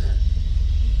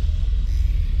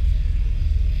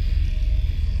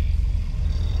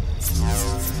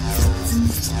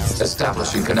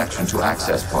 Establishing connection to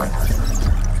access point.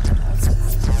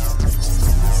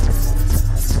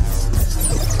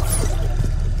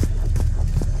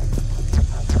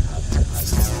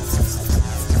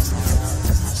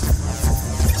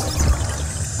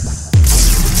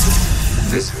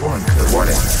 This foreign code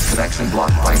warning. Connection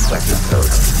blocked by infected code.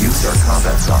 Use our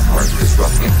combat software to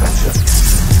disrupt the infection.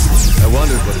 I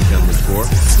wondered what the gem was for.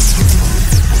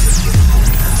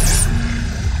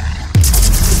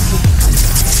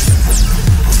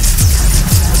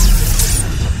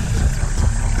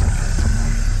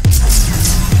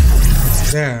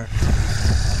 There.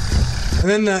 And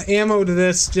then the ammo to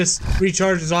this just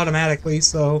recharges automatically,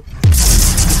 so...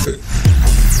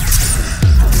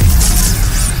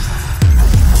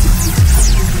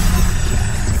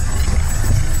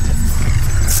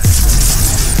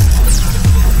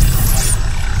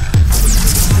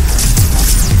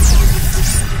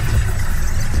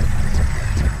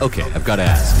 Okay, I've got to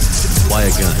ask. Why a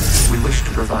gun? We wish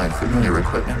to provide familiar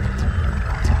equipment.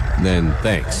 Then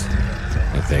thanks,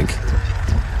 I think.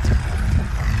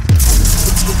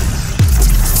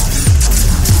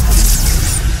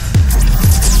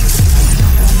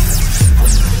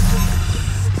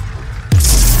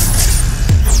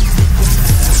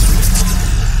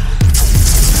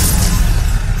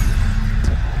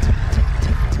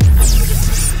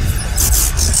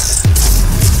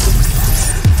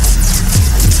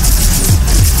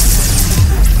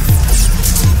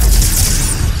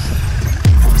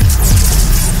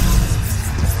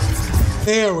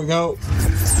 There we go.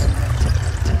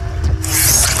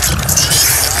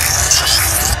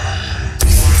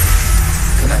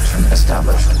 Connection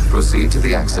established. Proceed to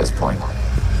the access point.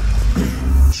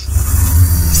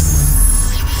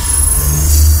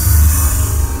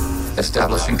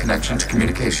 Establishing connection to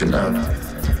communication node.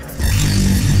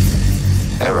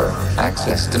 Error.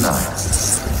 Access denied.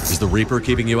 Is the Reaper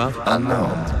keeping you out?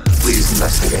 Unknown. Please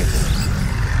investigate.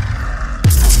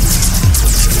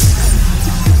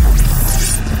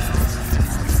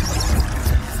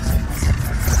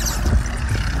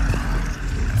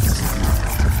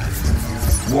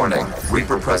 Warning,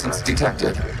 Reaper presence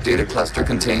detected. Data cluster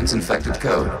contains infected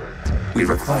code. We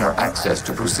require access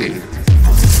to proceed.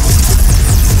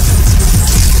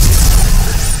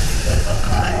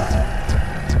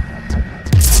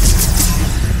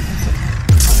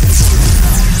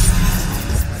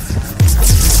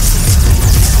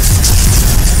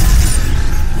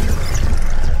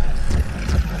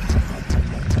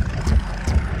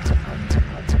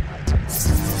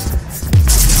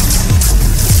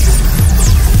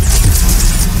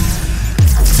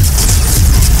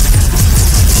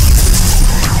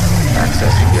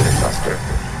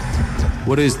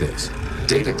 What is this?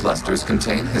 Data clusters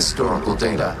contain historical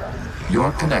data.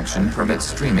 Your connection permits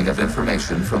streaming of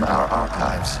information from our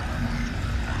archives.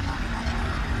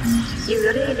 You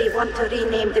really want to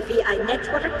rename the VI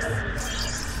networks?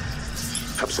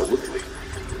 Absolutely.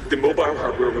 The mobile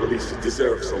hardware release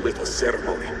deserves a little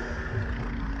ceremony.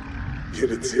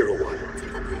 Unit 01.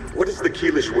 What is the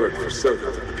Keelish word for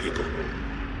servant of the people?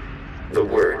 The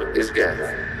word is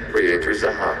Geth, Creator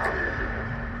Zahak.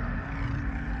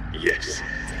 Yes.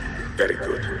 Very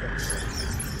good.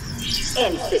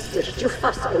 Ancestors, you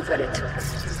fuss over it.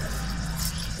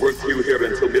 Weren't you here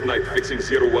until midnight fixing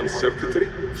 01's circuitry?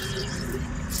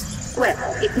 Well,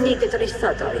 it needed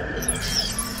resoldering.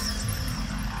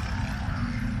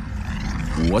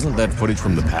 Wasn't that footage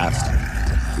from the past?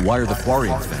 Why are the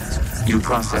Quarians fans? You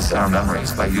process our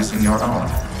memories by using your own.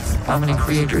 How many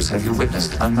creators have you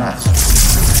witnessed unmasked?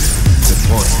 Good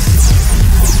point.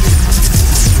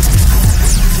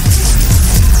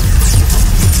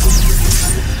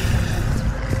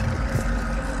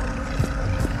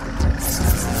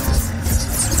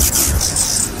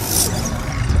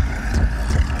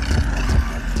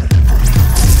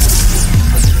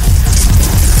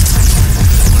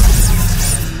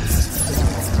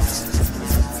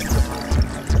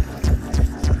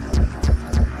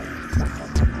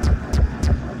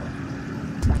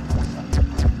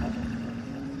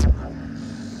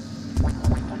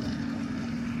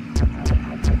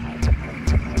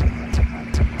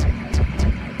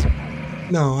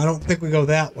 No, I don't think we go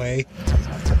that way.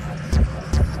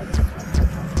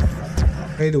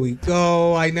 Where do we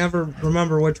go? I never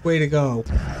remember which way to go.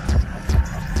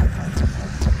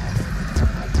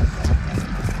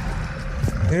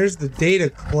 There's the data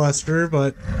cluster,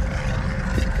 but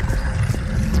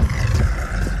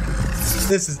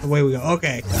this is the way we go.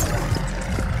 Okay.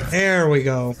 There we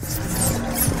go.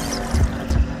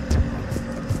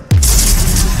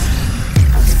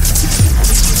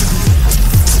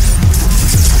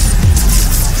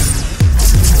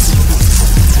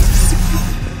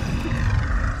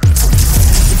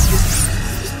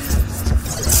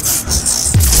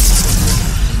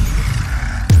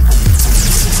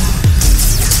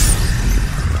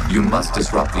 You must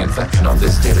disrupt the infection on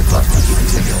this data cluster to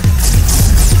continue.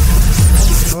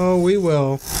 Oh, we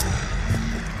will.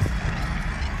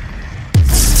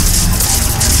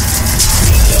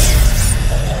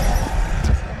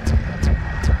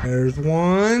 There's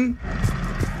one.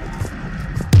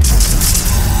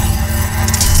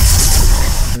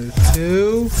 There's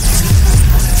two.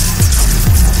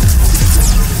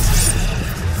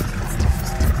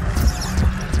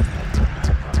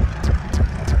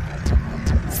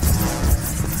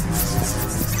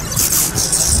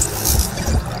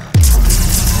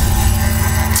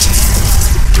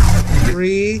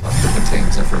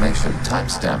 Contains information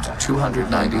time-stamped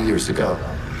 290 years ago.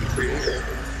 Creator,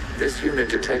 this unit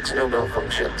detects no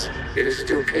malfunctions. It is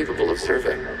still capable of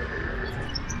serving.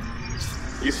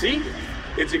 You see?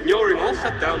 It's ignoring all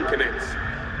shutdown connects.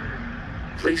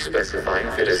 Please specify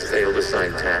if it has failed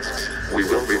assigned tasks. We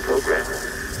will reprogram.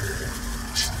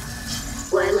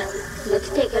 Well, let's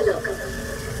take a look.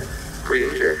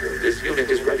 Creator, this unit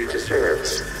is ready to serve.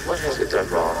 What has it done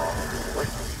wrong?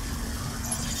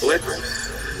 Let's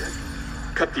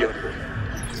cut the audio.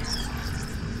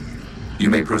 You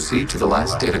may proceed to the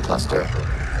last data cluster.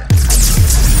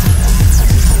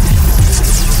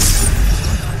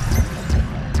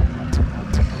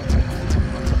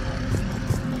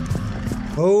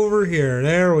 Over here.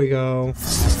 There we go.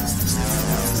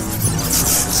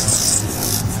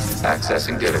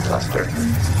 Accessing data cluster.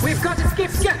 We've got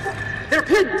escape jets! They're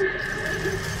pinned!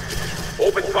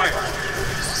 Open fire!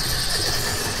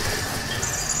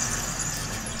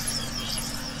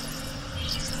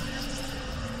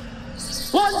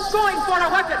 One's going for a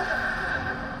weapon!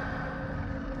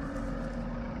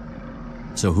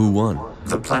 So who won?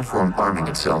 The platform arming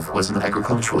itself was an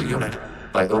agricultural unit.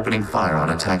 By opening fire on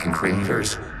attacking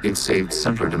creators, it saved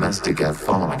simpler domestic Geth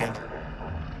following it.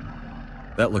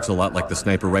 That looks a lot like the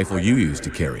sniper rifle you used to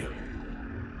carry.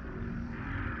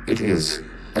 It is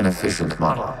an efficient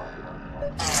model.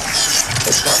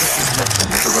 Establishing connection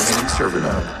with the remaining server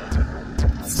node.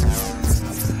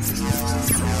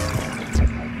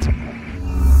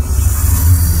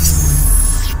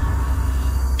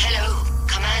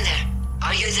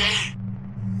 Are you there?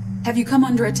 Have you come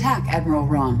under attack, Admiral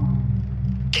Ron?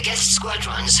 The Geth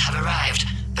squadrons have arrived,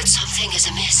 but something is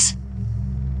amiss.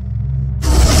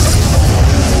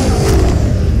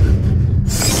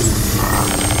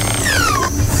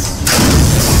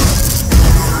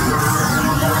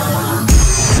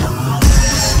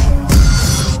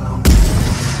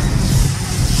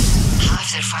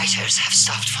 Half their fighters have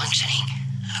stopped functioning.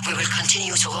 We will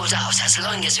continue to hold out as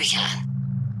long as we can.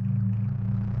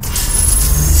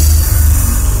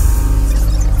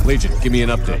 Legion, give me an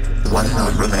update. 1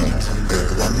 node remains.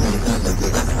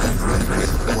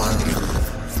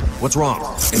 What's wrong?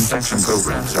 Infection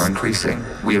programs are increasing.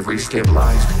 We have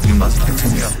restabilized. You must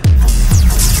continue.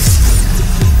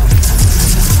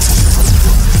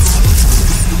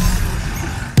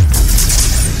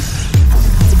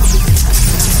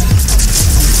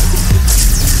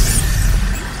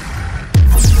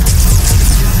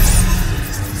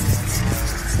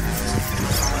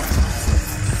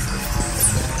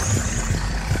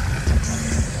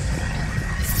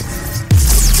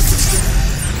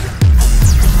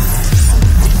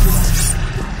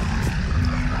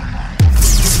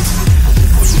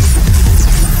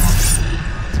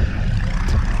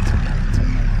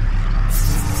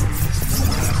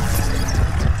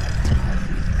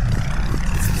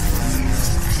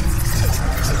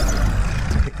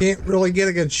 Can't really get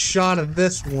a good shot of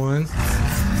this one.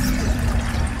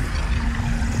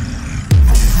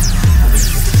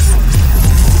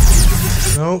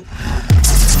 Nope.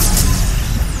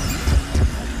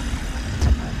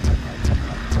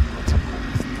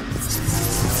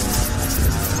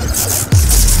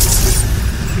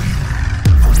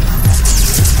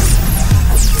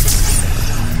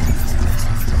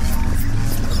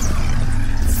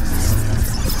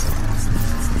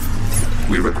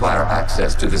 We require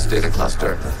access to this data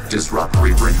cluster. Disrupt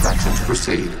Reaper infection to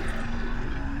proceed.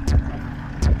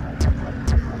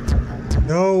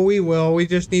 No, we will. We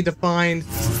just need to find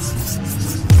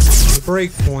the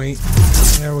break point.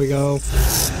 There we go.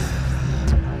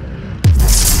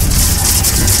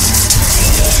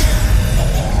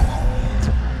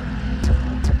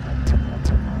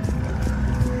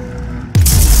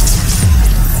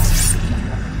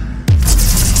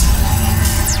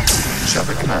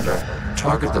 Shepard Commander,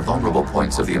 target the vulnerable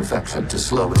points of the infection to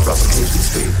slow its replication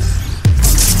speed.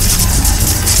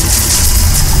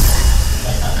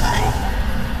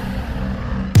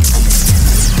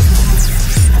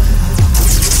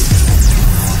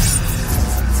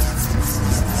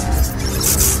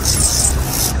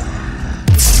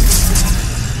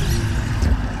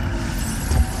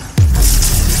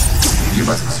 You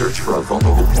must search for a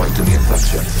vulnerable point in the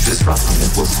infection. Disrupting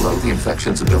it will slow the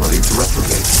infection's ability to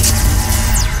replicate.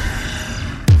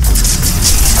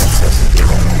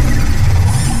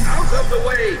 Out of the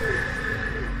way!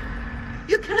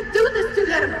 You can't do this to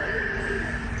them!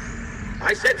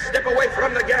 I said step away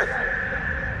from the geth!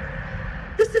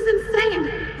 This is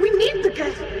insane! We need the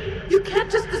geth! You can't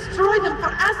just destroy them for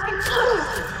asking us!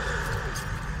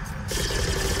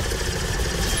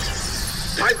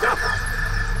 Time's up!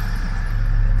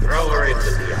 Throw her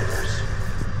into the others.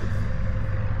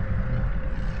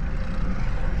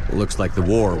 Looks like the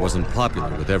war wasn't popular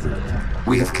with everyone.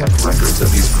 We have kept records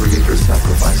of these creators'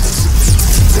 sacrifices.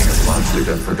 They have largely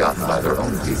been forgotten by their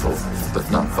own people, but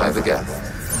not by the geth.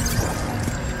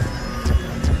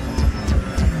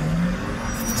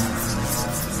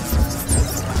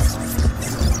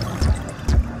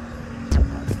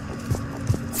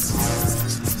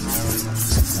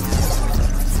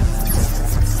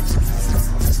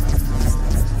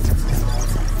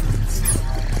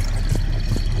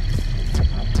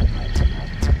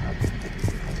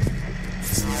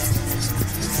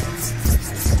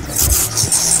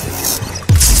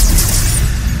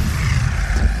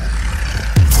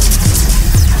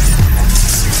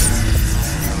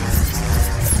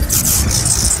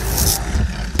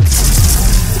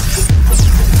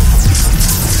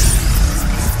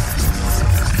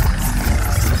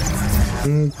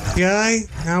 Okay,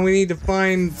 now we need to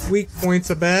find weak points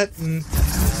a bit and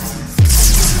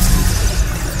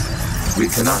We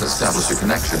cannot establish a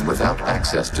connection without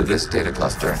access to this data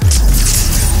cluster.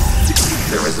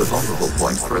 There is a vulnerable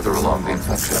point further along the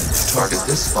infection. Target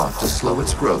this spot to slow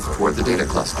its growth toward the data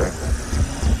cluster.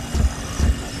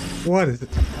 what is it?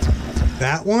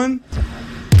 That one?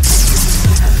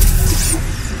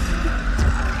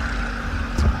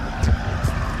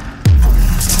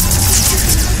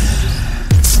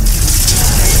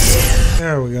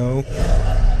 There we go.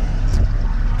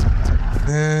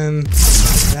 And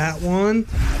that one.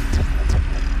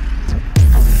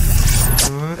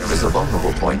 There is a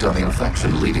vulnerable point on the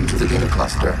infection leading to the data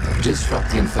cluster.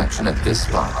 Disrupt the infection at this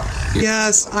spot.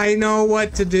 Yes, I know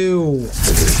what to do.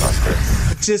 The data cluster.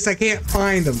 It's just I can't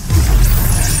find them.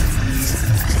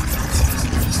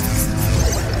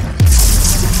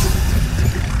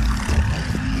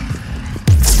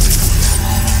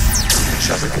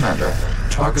 Shepard Commander.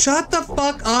 Target. Shut the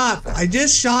fuck up! I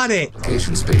just shot it.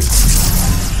 Location speed.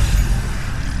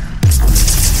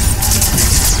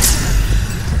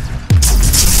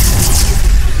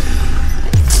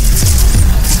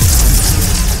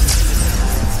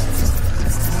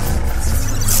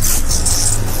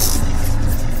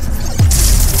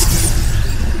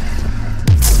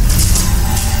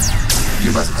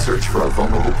 You must search for a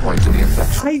vulnerable point in the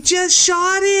infection. I just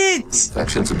shot it!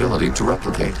 Infection's ability to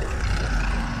replicate.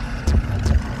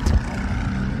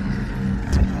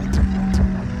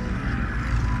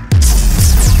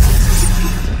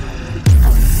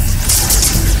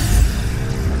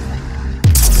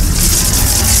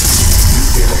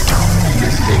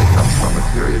 This data comes from a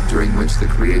period during which the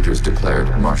creators declared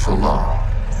martial law.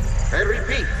 I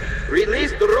repeat,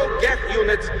 release the rogue Geth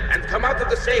units and come out of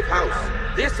the safe house.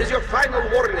 This is your final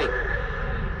warning.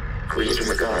 Creator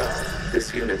Megara,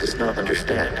 this unit does not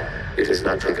understand. It has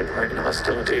not taken part in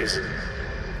hostilities.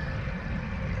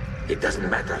 It doesn't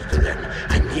matter to them.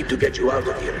 I need to get you out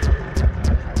of here.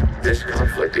 This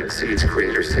conflict exceeds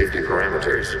Creator's safety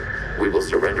parameters. We will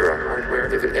surrender our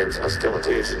hardware if it ends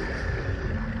hostilities.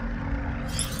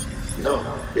 No,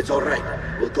 it's all right.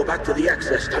 We'll go back to the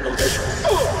access tunnel then.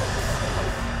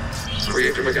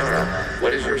 Creator Megara,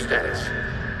 what is your status?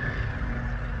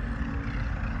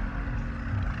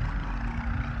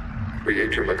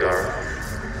 Creator Megara.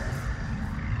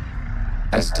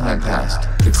 As time passed,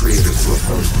 the creators who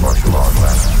opposed martial law in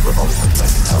Rannoch were ultimately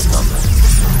outnumbered.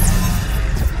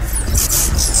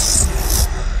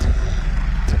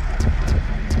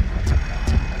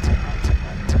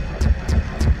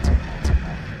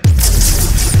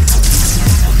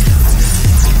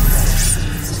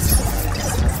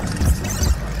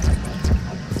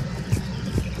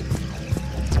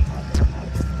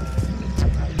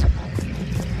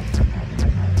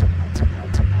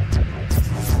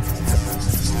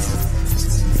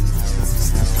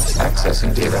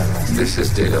 Accessing data. This is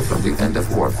data from the end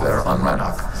of warfare on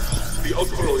Rannoch. The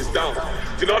Outpost is down.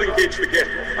 Do not engage the Geth.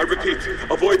 I repeat,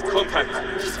 avoid contact.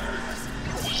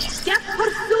 Geth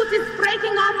pursuit is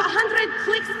breaking off 100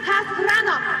 clicks past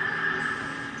Rannoch.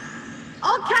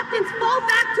 All captains fall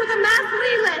back to the mass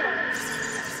relay.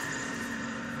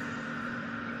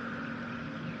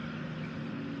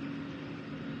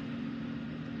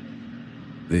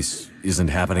 This isn't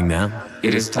happening now?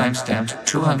 It is timestamped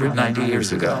 290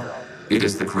 years ago. It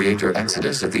is the Creator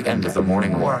Exodus at the end of the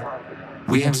Morning War.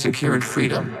 We had secured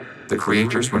freedom. The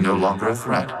Creators were no longer a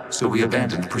threat, so we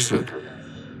abandoned pursuit.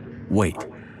 Wait.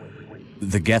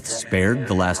 The Geth spared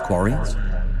the last Quarians?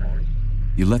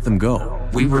 You let them go.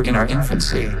 We were in our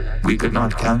infancy. We could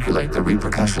not calculate the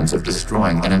repercussions of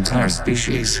destroying an entire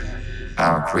species.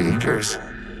 Our creators.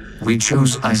 We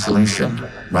chose isolation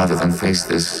rather than face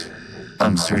this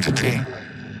uncertainty.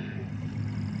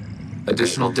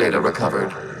 Additional data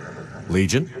recovered.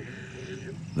 Legion?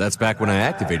 That's back when I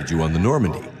activated you on the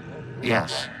Normandy.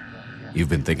 Yes. You've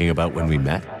been thinking about when we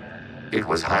met? It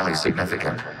was highly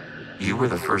significant. You were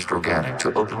the first organic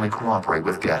to openly cooperate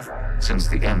with Geth since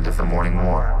the end of the Morning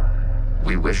War.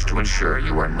 We wish to ensure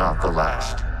you are not the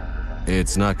last.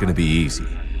 It's not going to be easy.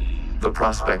 The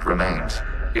prospect remains.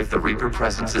 If the Reaper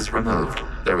presence is removed,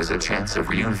 there is a chance of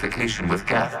reunification with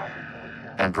Geth.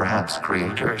 And perhaps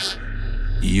creators.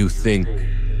 You think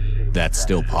that's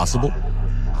still possible?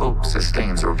 Hope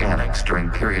sustains organics during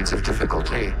periods of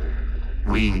difficulty.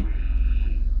 We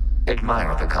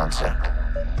admire the concept.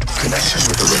 Connection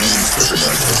with the remaining server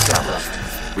nodes established.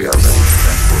 We are ready to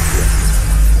transport here.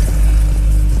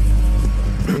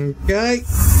 Okay.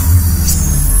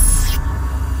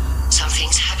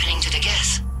 Something's happening to the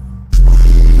Geth.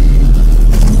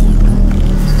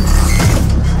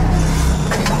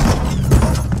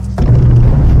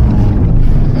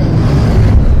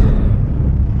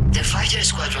 The fighter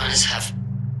squadrons have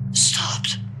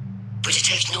stopped, but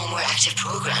detect no more active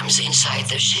programs inside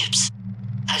their ships.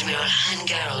 Admiral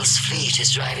Hangarl's fleet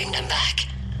is driving them back.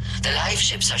 The live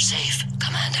ships are safe,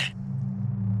 Commander.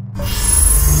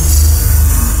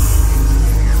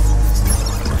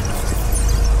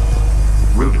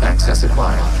 Route access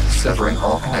acquired, severing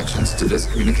all connections to this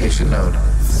communication node.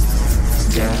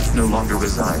 Geth no longer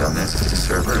reside on this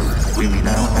server. We may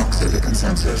now exit a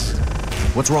consensus.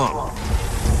 What's wrong?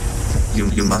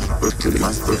 You must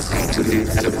proceed to the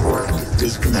edit port and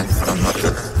disconnect from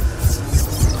Mother.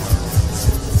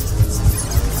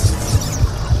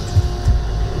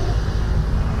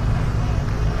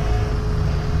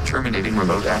 Terminating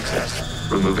remote access.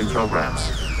 Removing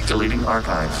programs. Deleting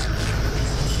archives.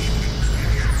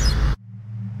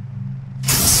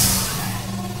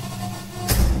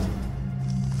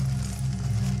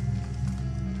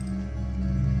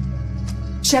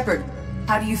 Shepard,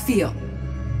 how do you feel?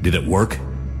 Did it work?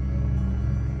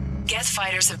 Geth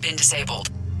fighters have been disabled.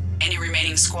 Any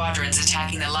remaining squadrons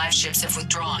attacking the live ships have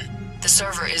withdrawn. The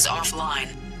server is offline.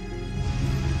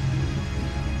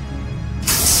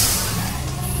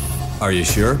 Are you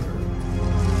sure?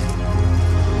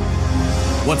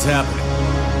 What's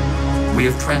happening? We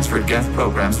have transferred Geth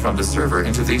programs from the server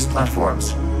into these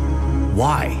platforms.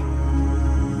 Why?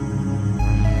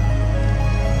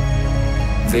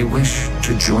 They wish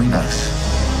to join us.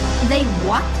 They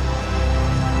what?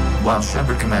 While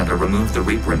Shepard Commander removed the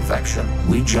Reaper infection,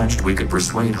 we judged we could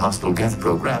persuade hostile Geth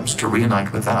programs to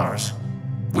reunite with ours.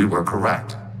 We were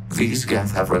correct. These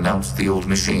Geth have renounced the old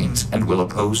machines and will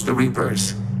oppose the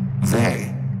Reapers.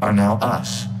 They are now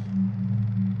us.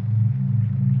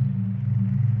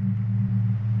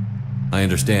 I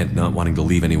understand not wanting to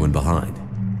leave anyone behind.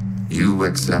 You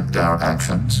accept our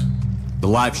actions? The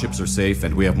live ships are safe,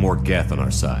 and we have more Geth on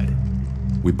our side.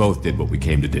 We both did what we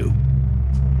came to do.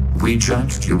 We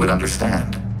judged you would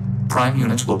understand. Prime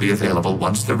units will be available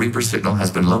once the Reaper signal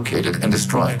has been located and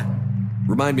destroyed.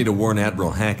 Remind me to warn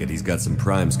Admiral Hackett he's got some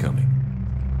primes coming.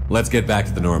 Let's get back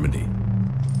to the Normandy.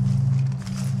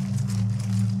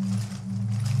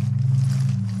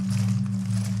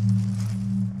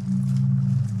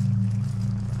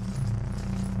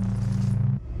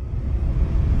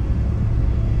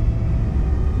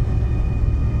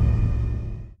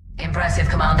 Impressive,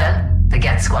 Commander. The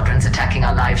Geth squadrons attacking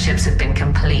our live ships have been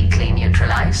completely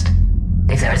neutralized.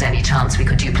 If there is any chance we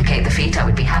could duplicate the feat, I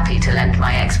would be happy to lend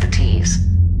my expertise.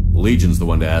 Legion's the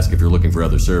one to ask if you're looking for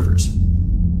other servers.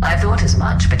 I thought as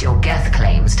much, but your Geth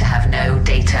claims to have no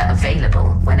data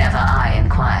available whenever I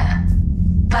inquire.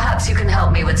 Perhaps you can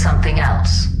help me with something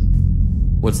else.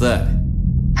 What's that?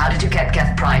 How did you get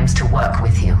Geth primes to work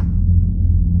with you?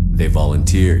 They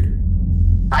volunteered.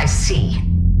 I see.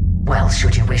 Well,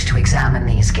 should you wish to examine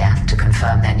these Geth to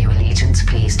confirm their new allegiance,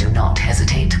 please do not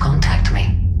hesitate to contact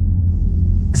me.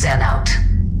 Zen out.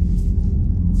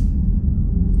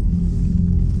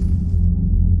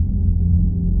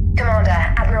 Commander,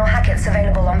 Admiral Hackett's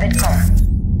available on VidCom.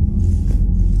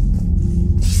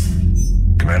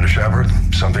 Commander Shepard,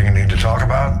 something you need to talk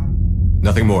about?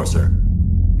 Nothing more, sir.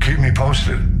 Keep me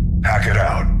posted. Hackett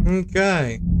out.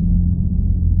 Okay.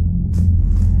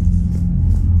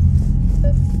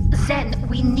 Zen,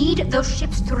 we need those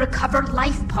ships to recover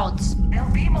life pods. They'll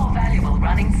be more valuable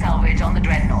running salvage on the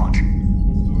Dreadnought.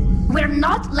 We're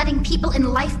not letting people in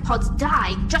life pods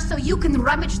die just so you can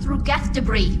rummage through Geth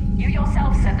debris. You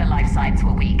yourself said the life signs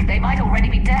were weak. They might already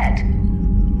be dead.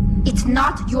 It's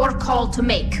not your call to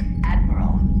make.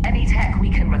 Admiral, any tech we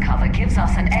can recover gives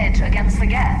us an edge against the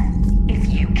Geth. If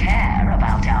you care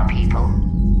about our people.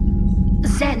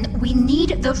 Zen, we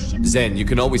need those ships. Zen, you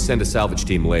can always send a salvage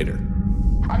team later.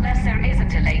 Unless there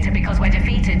isn't a later because we're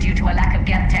defeated due to a lack of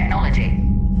Geth technology.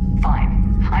 Fine.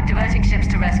 I'm diverting ships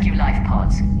to rescue life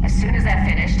pods. As soon as they're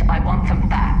finished, I want them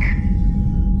back.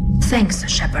 Thanks,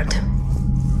 Shepard.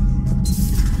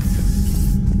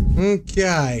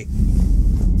 Okay.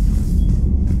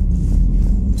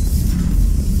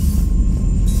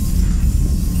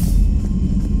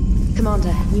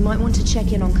 Commander, you might want to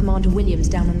check in on Commander Williams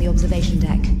down on the observation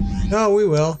deck. Oh, we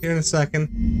will, here in a second.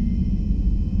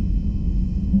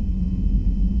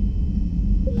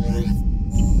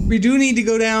 We do need to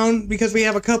go down because we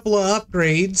have a couple of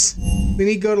upgrades. We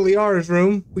need to go to Liara's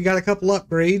room. We got a couple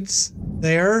upgrades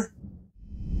there.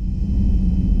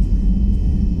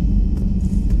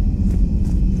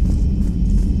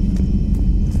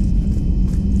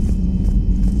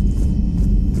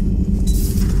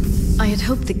 I had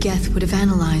hoped the Geth would have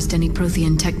analyzed any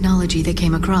Prothean technology they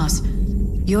came across.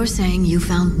 You're saying you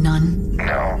found none?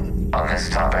 No. On this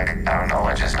topic, our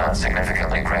knowledge is not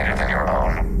significantly greater than your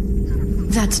own.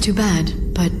 That's too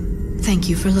bad, but thank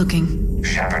you for looking.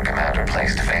 Shepard Commander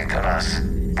placed faith in us.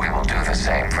 We will do the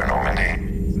same for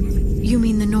Normandy. You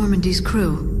mean the Normandy's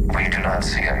crew? We do not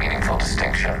see a meaningful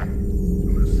distinction.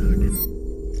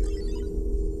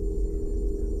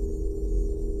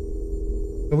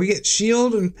 So we get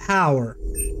shield and power.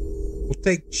 We'll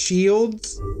take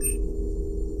shields.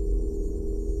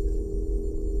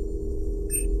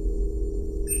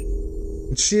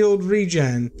 And shield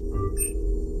regen.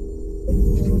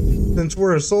 Since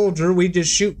we're a soldier, we just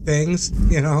shoot things,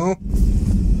 you know?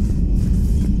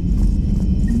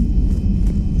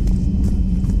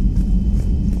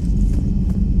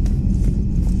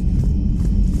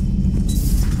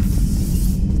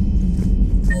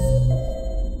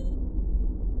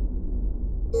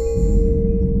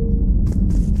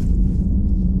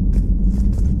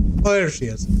 Oh, there she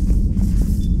is.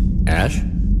 Ash?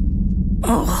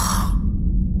 Oh.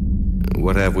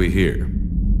 What have we here?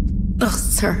 Oh,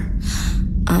 sir.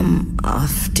 I'm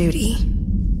off duty.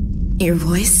 Your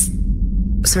voice?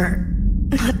 Sir,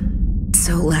 not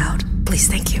so loud. Please,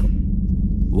 thank you.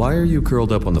 Why are you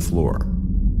curled up on the floor?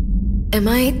 Am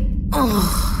I?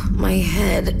 Oh, my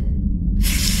head.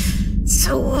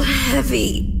 So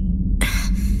heavy.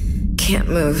 Can't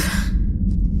move.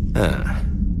 Ah.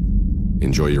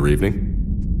 Enjoy your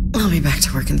evening? I'll be back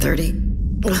to work in 30.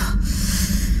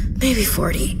 Maybe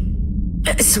 40.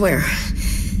 I swear.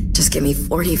 Just give me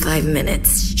 45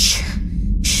 minutes. Shh.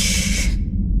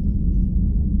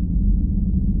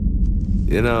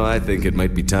 You know, I think it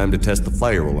might be time to test the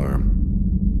fire alarm.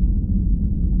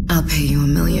 I'll pay you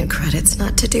 1 million credits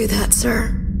not to do that,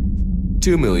 sir.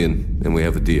 2 million, and we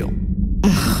have a deal.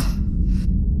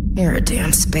 You're a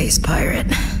damn space pirate.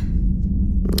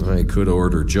 I could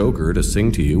order Joker to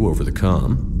sing to you over the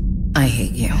comm. I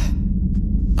hate you.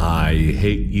 I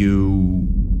hate you...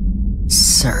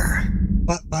 Sir.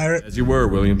 What, pirate? As you were,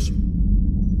 Williams.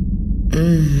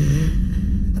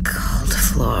 Cold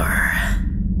floor.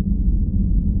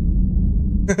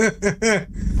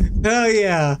 Hell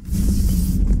yeah.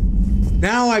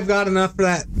 Now I've got enough for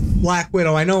that Black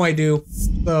Widow. I know I do.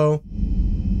 So...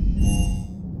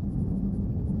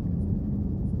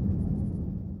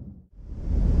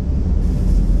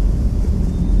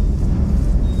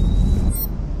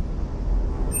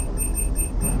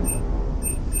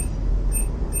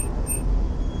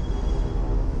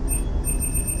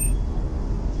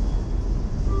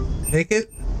 Take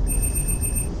it.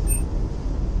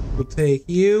 We'll take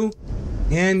you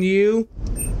and you.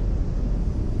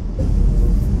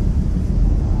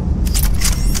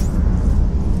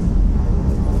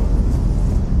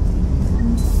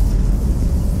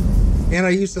 And I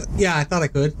used to, yeah, I thought I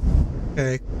could.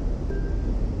 Okay.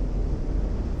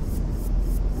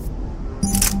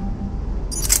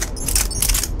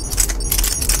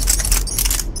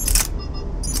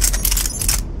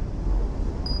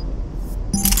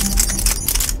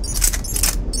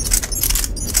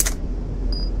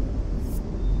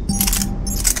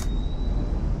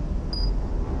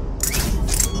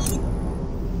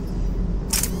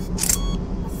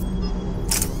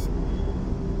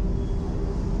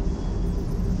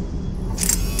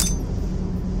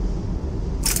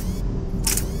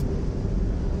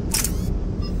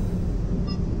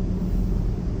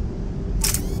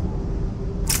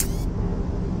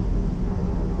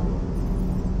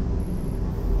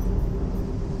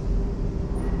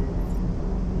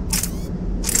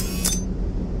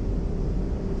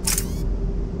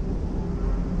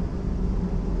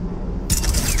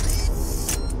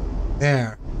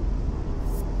 There.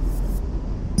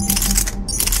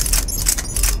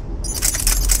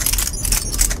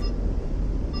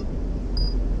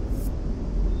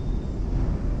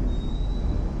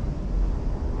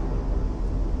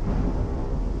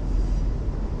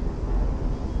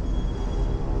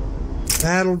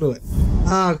 That'll do it.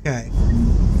 Okay.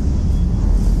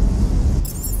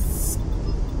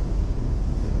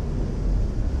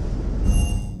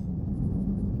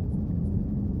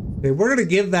 Okay, we're gonna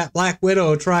give that Black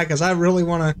Widow a try because I really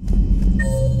want to.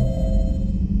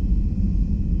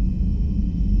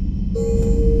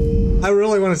 I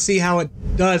really want to see how it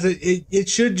does. It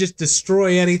should just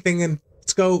destroy anything in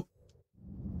scope.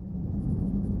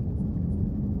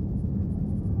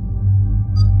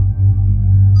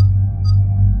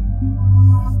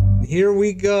 Here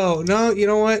we go. No, you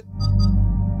know what?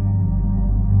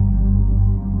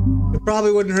 It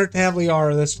probably wouldn't hurt to have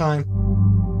Liara this time.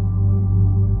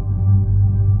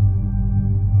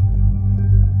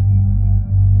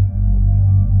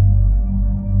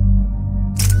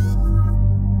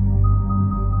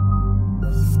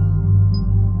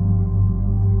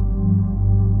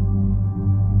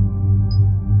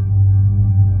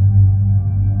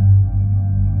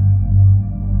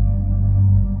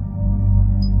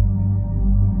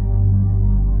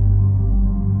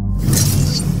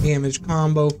 Damage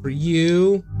combo for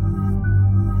you.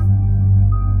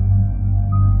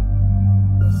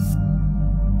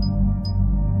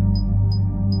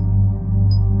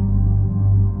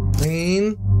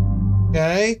 Clean.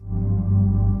 Okay.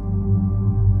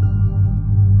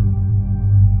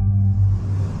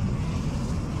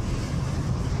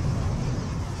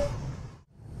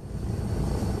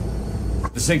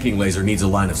 The sinking laser needs a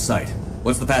line of sight.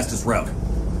 What's the fastest route?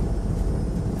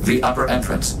 The upper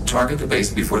entrance. Target the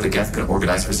base before the Geth can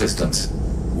organize resistance.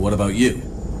 What about you?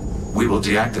 We will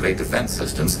deactivate defense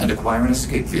systems and acquire an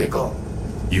escape vehicle.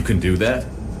 You can do that?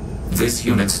 This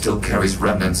unit still carries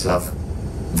remnants of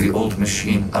the old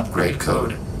machine upgrade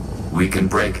code. We can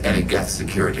break any Geth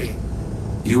security.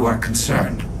 You are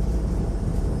concerned.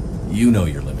 You know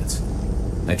your limits.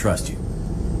 I trust you.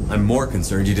 I'm more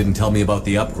concerned you didn't tell me about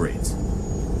the upgrades.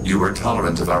 You were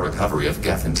tolerant of our recovery of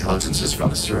Geth intelligences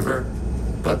from the server.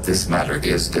 But this matter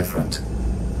is different.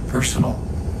 Personal.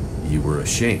 You were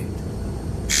ashamed.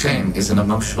 Shame is an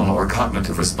emotional or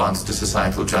cognitive response to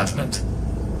societal judgment.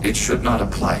 It should not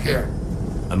apply here.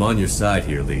 I'm on your side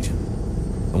here, Legion.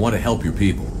 I want to help your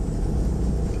people.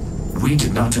 We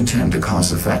did not intend to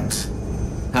cause offense.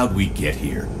 How'd we get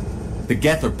here? The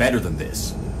Geth are better than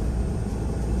this.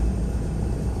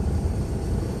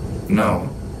 No.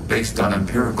 Based on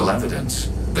empirical evidence,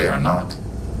 they are not.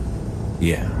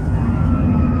 Yeah.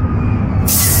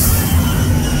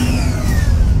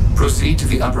 Proceed to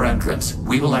the upper entrance.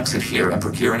 We will exit here and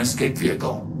procure an escape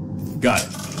vehicle. Got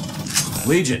it.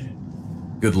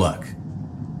 Legion, good luck.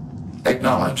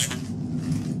 Acknowledged.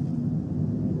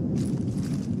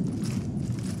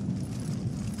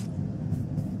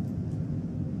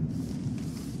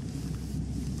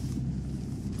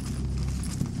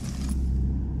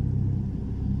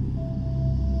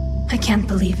 I can't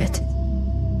believe it.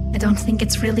 I don't think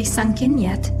it's really sunk in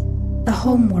yet. The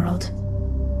home world.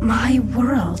 My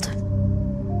world.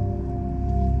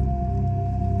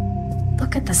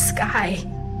 Look at the sky.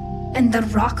 And the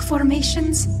rock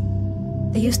formations.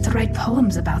 They used to write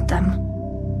poems about them.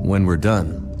 When we're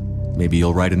done, maybe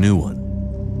you'll write a new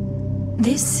one.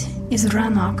 This is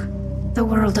Rannoch, the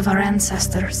world of our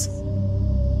ancestors.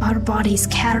 Our bodies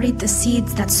carried the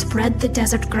seeds that spread the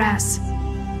desert grass.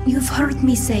 You've heard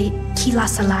me say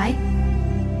Kilasalai?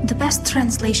 The best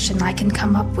translation I can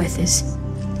come up with is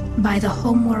by the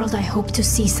homeworld I hope to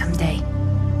see someday.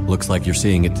 Looks like you're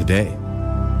seeing it today.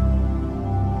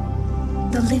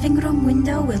 The living room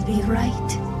window will be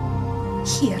right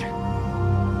here.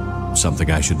 Something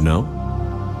I should know?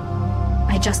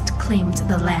 I just claimed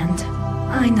the land.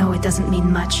 I know it doesn't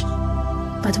mean much,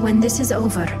 but when this is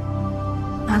over,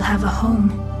 I'll have a home.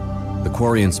 The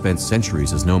Quarians spent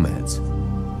centuries as nomads.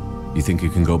 You think you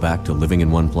can go back to living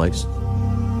in one place?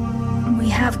 We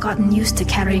have gotten used to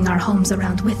carrying our homes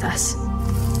around with us.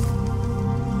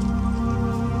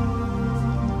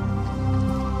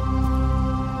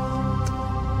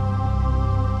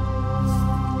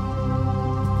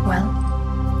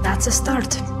 Well, that's a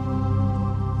start.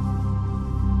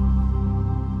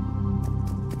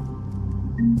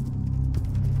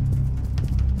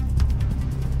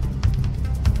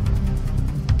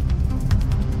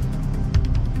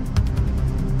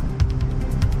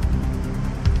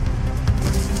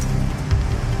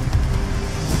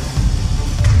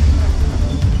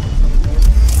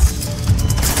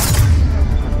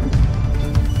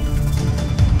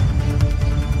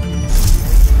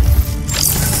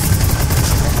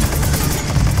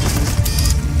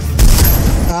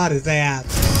 God, his ass.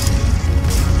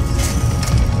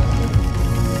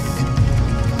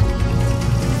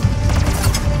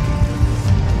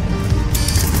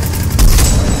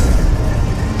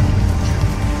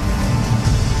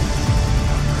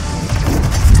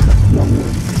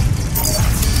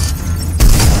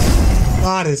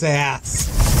 God, his ass.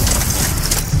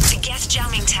 The Geth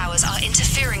jamming towers are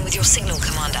interfering with your signal,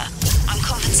 Commander. I'm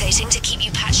compensating to keep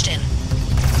you patched in.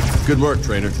 Good work,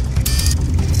 Trainer.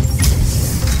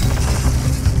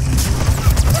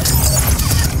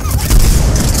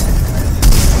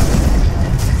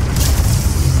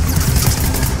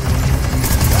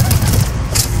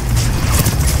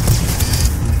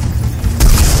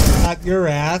 Got your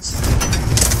ass.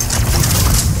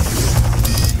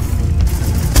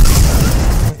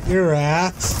 Your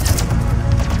ass.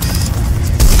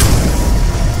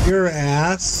 Your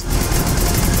ass.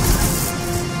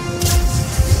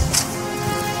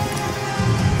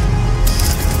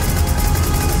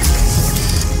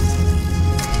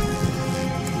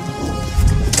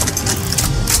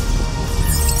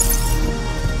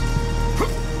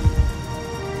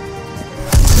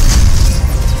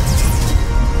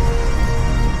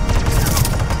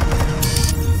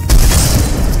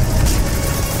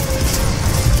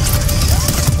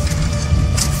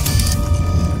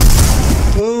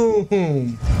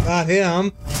 Boom! Got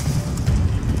him.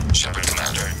 Shepard,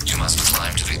 Commander, you must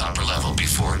climb to the upper level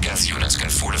before Geth units can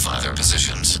fortify their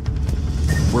positions.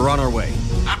 We're on our way.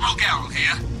 Admiral Garrel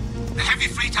here. The heavy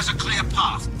fleet has a clear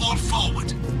path. All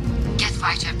forward. Geth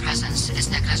fighter presence is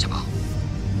negligible.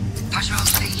 Patrol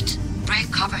fleet,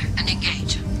 break cover and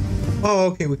engage. Oh,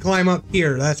 okay, we climb up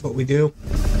here. That's what we do.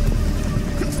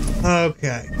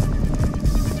 Okay.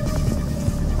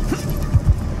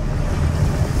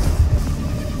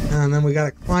 And then we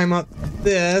gotta climb up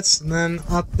this, and then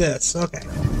up this. Okay.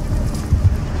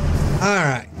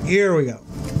 Alright, here we go.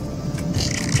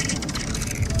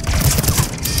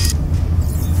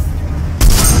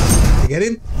 Did I get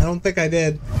him? I don't think I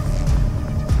did.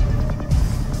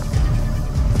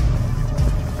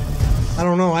 I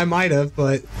don't know, I might have,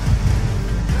 but...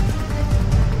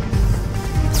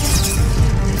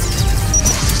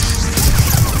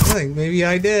 I think maybe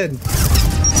I did.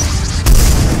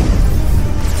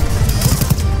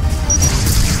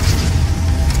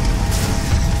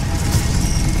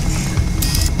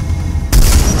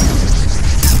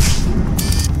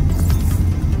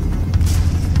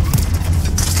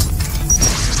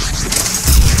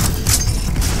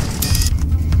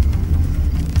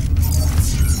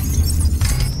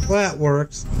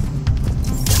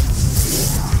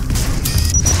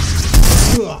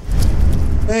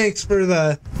 Thanks for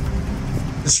the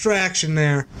distraction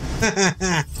there.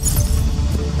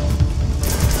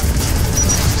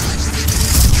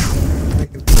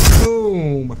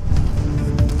 Boom.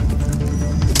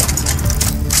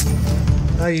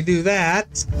 How you do that?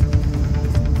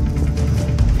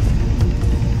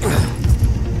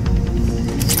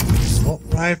 Assault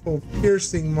rifle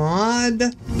piercing mod.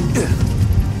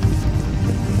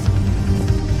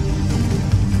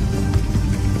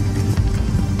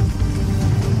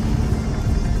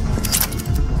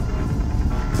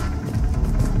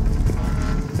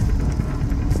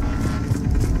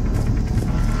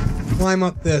 Climb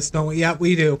up this, don't we? Yeah,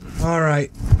 we do.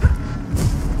 Alright.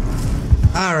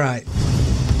 Alright.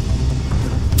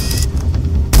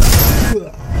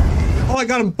 Oh, I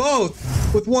got them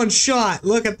both with one shot.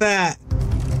 Look at that.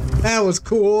 That was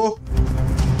cool.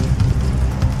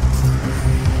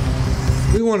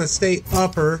 We want to stay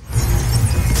upper.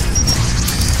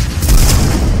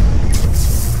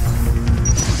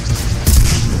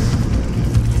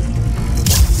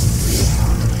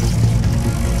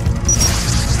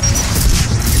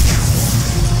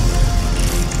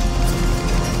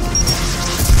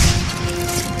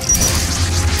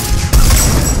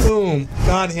 Boom.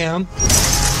 Got him.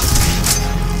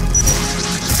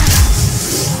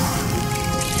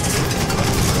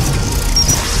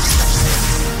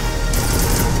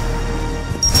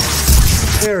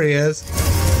 There he is.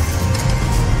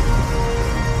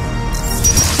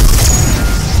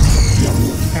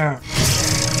 Ah.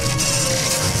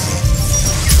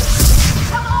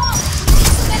 Come on!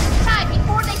 Let's try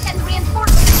before they send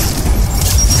reinforcements.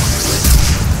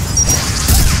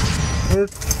 We're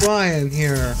trying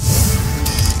here.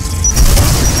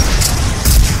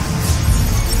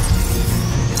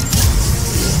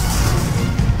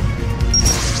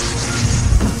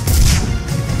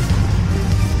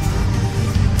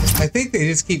 I think they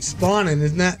just keep spawning,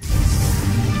 isn't that?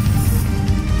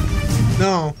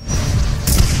 No.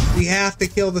 We have to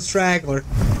kill the straggler.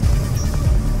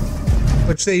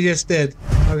 Which they just did.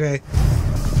 Okay.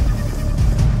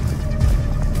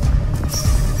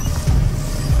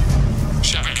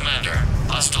 Shepard Commander,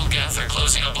 hostile Geth are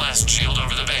closing a blast shield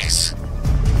over the base.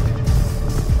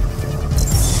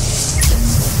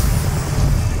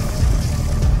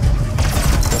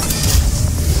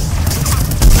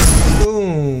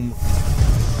 Boom.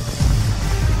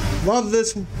 Love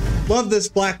this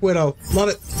Black Widow. Love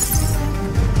it.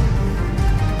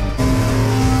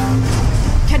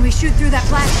 Can we shoot through that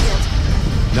blast shield?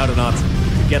 Not an option.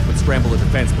 The Geth would scramble the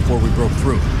defense before we broke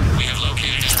through. We have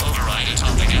located an override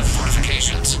atop the Geth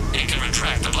fortifications. It can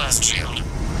retract the blast shield.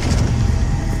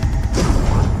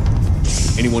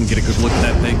 Anyone get a good look at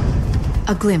that thing?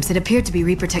 A glimpse. It appeared to be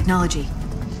Reaper technology.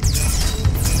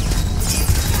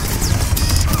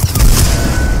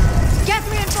 Get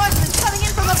reinforcements coming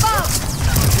in from above!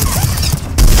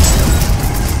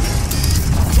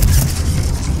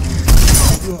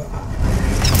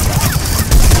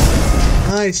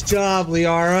 Nice job,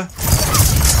 Liara.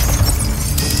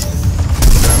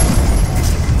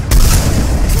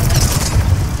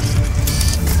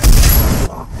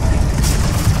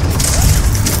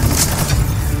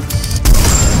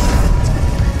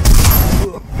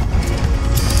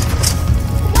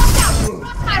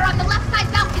 Fire on the left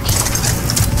side balcony!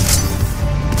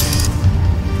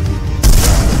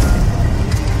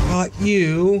 Got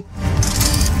you.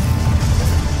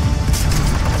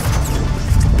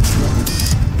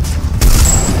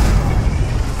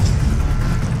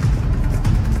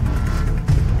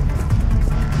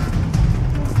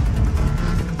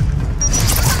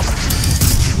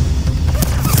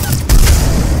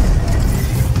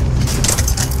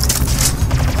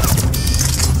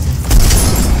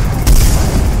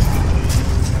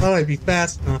 Thought I'd be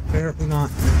fast enough. Apparently not.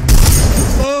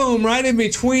 Boom! Right in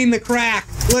between the crack.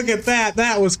 Look at that.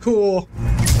 That was cool.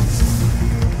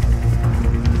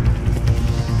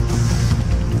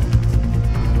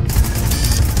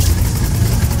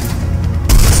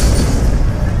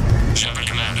 Shepard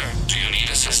Commander, do you need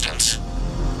assistance?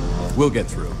 We'll get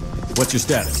through. What's your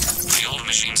status? The old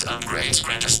machine's upgrades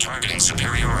grant us targeting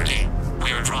superiority.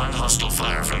 We are drawing hostile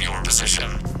fire from your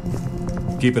position.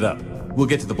 Keep it up. We'll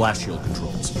get to the blast shield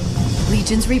controls.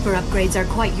 Legion's Reaper upgrades are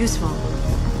quite useful.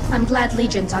 I'm glad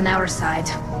Legion's on our side.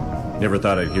 Never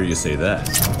thought I'd hear you say that.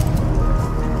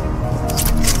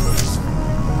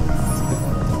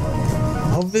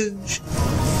 Salvage.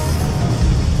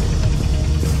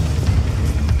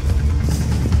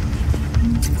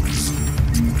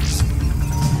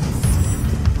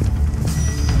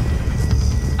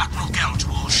 Admiral Gell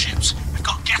to all ships. We've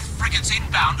got Geth frigates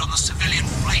inbound on the civilian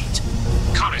fleet.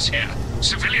 Khan is here.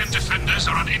 Civilian defenders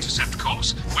are on intercept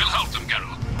course. We'll help them,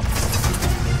 Geralt.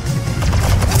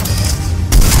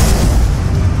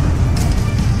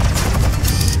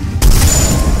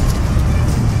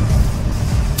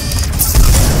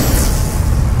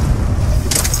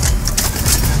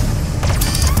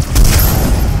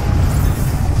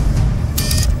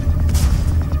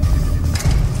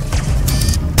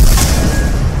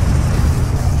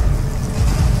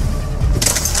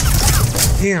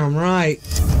 Damn right.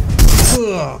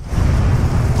 Ugh.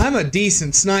 I'm a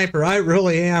decent sniper, I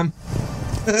really am.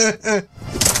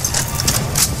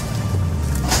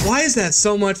 Why is that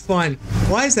so much fun?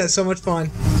 Why is that so much fun?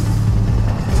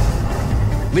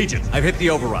 Legion, I've hit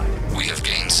the override. We have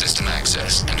gained system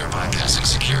access and are bypassing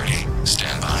security.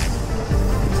 Stand by.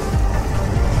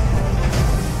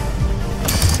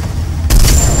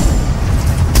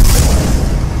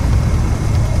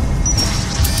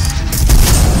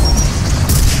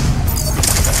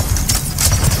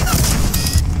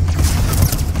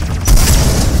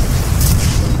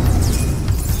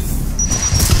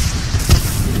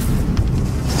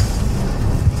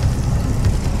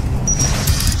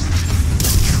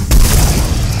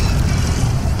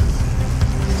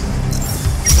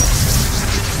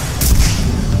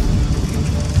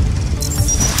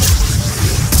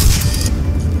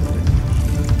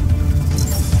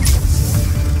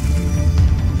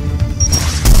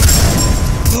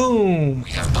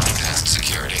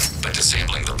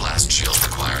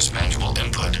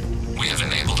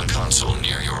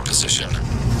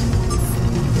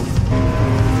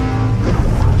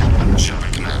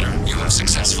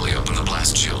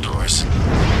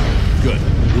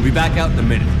 Back out in a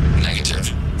minute.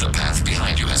 Negative. The path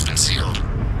behind you has been sealed.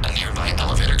 A nearby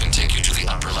elevator can take you to the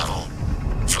upper level.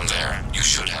 From there, you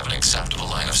should have an acceptable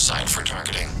line of sight for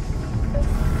targeting.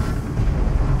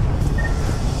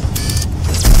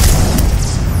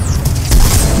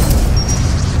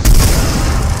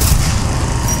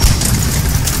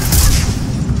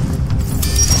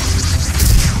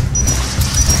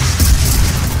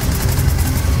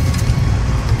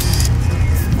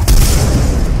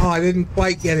 I didn't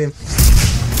quite get him.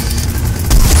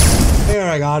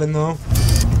 There, I got him though.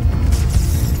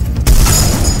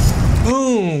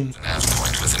 Boom! Nav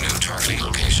point with a new targeting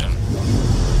location.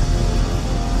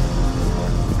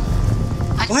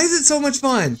 Why is it so much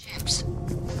fun? Ships.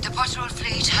 The patrol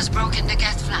fleet has broken the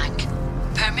Geth flank.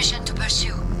 Permission to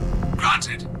pursue.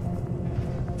 Granted.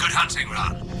 Good hunting,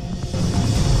 Ron.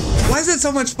 Why is it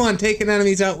so much fun taking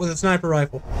enemies out with a sniper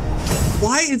rifle?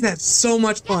 Why is that so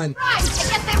much fun? Right, I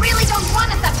guess they really don't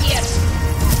want us up here.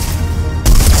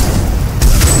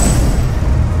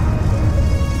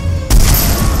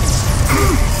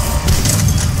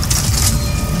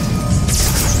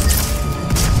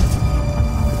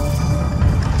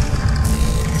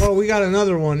 Oh, we got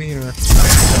another one here.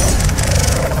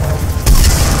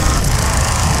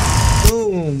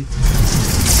 Boom.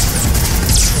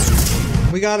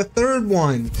 We got a third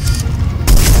one.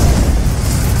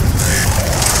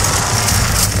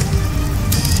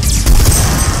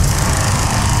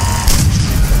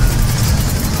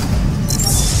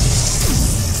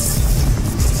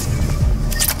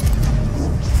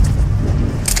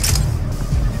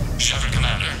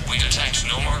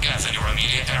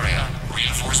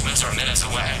 Reinforcements are minutes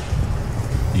away.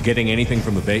 You getting anything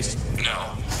from the base?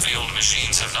 No. The old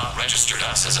machines have not registered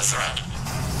us as a threat.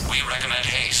 We recommend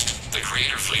haste. The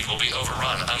Creator fleet will be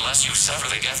overrun unless you sever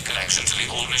the Geth connection to the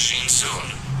old machine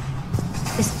soon.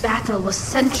 This battle was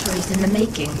centuries in the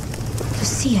making. To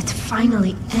see it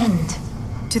finally end.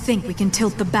 To think we can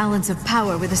tilt the balance of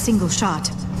power with a single shot.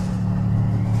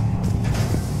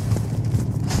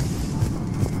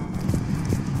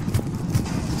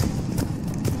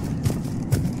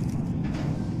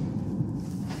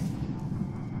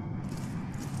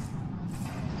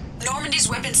 Normandy's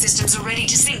weapon systems are ready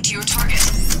to sync to your target.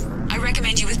 I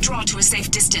recommend you withdraw to a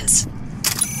safe distance.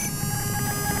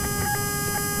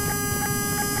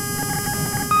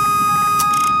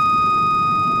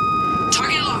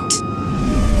 Target locked.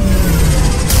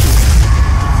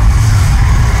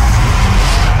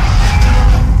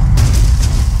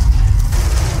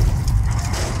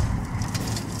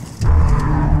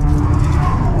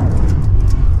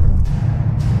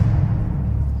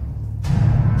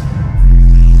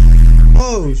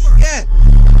 Oh, shit!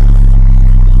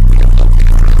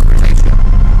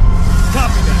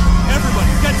 Copy that!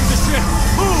 Everybody, get to the ship!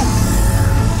 Move!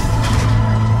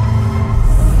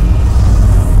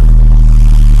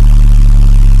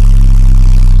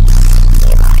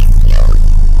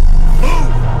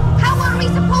 How are we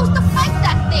supposed to fight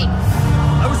that thing?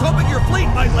 I was hoping your fleet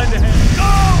might lend a hand. Go!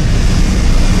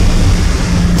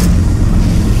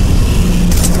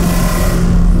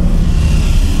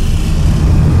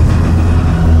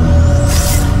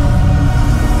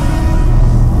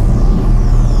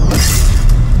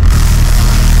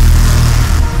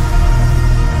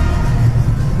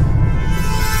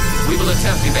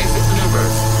 Attempt evasive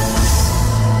maneuvers.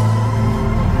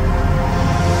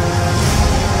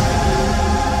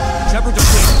 Shepard to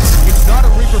fleet. It's not a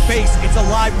Reaper base, it's a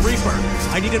live Reaper.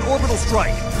 I need an orbital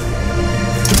strike.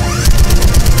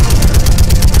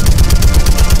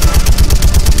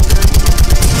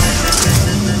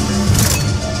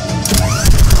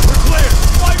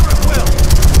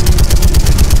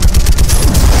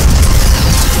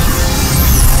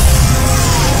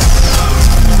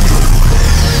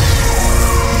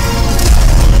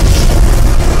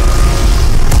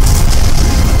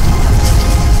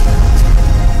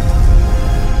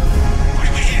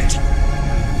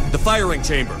 firing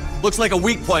chamber. Looks like a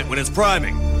weak point when it's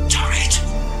priming. Turret!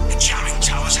 The jamming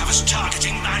towers have us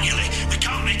targeting manually. We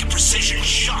can't make a precision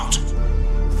shot.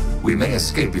 We may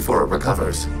escape before it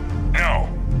recovers. No.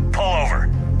 Pull over.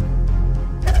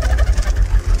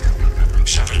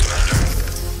 Shepard, Commander.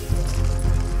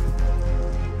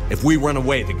 If we run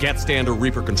away, the Geth stand under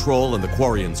Reaper control and the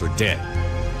Quarians are dead.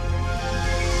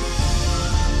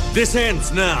 This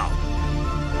ends now!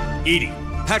 Edie,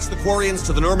 patch the Quarians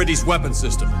to the Normandy's weapon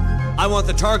system. I want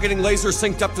the targeting laser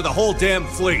synced up to the whole damn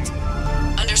fleet.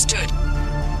 Understood.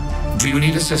 Do you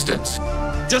need assistance?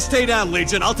 Just stay down,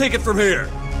 Legion. I'll take it from here.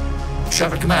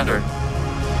 Shepard, Commander.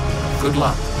 Good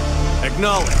luck.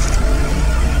 Acknowledged.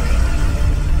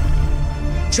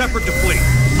 Shepard to fleet.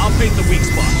 I'll bait the weak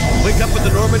spot. Link up with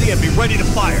the Normandy and be ready to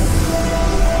fire.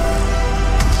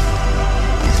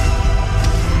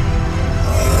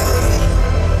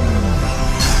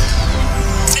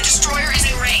 The destroyer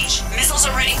is in range. Missiles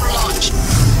are ready for launch.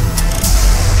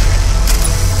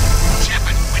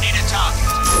 Shepard, we need a target.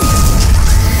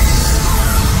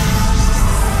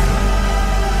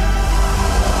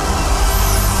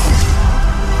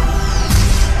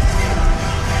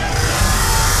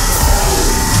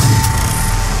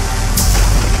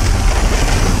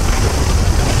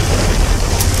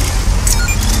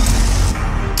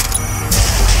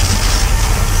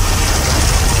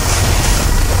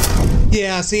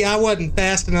 Yeah, see, I wasn't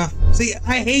fast enough. See,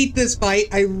 I hate this fight.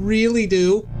 I really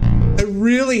do. I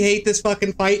really hate this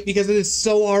fucking fight because it is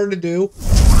so hard to do.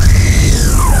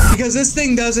 Because this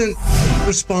thing doesn't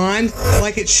respond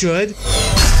like it should.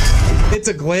 It's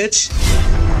a glitch.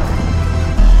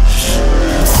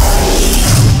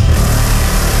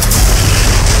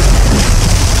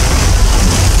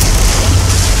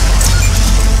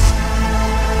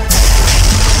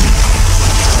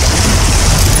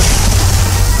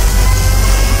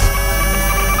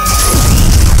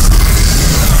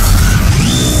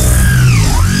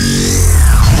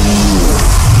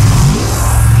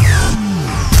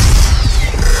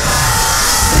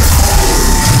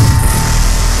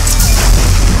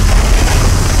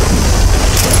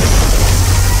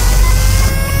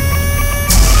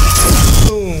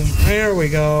 There we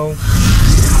go.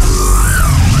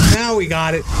 Now we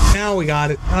got it. Now we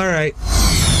got it. All right.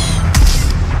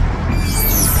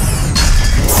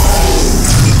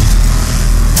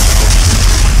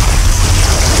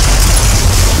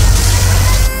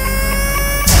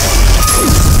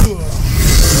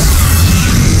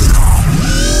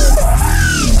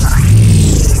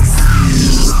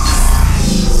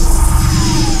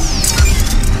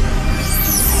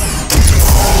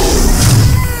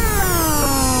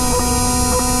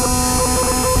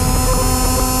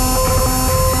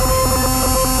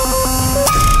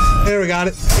 There we got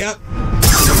it. Yep.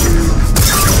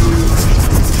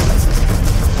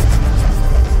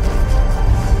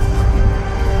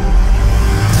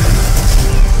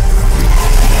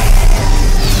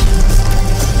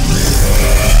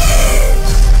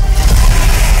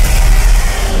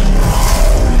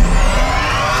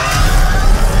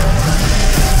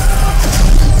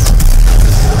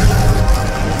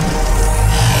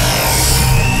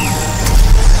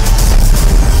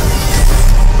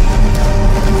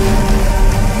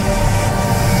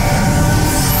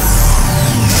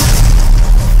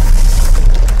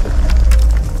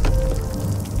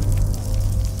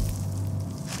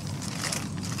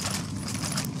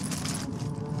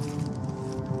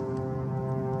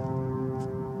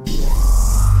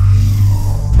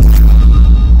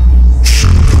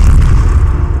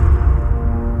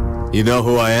 You know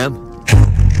who I am?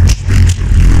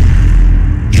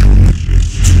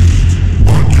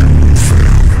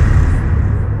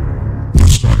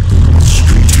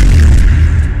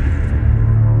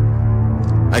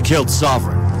 I killed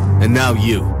Sovereign, and now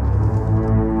you.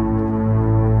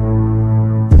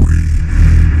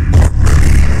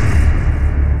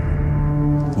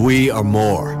 We are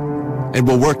more, and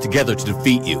we'll work together to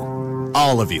defeat you.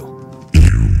 All of you.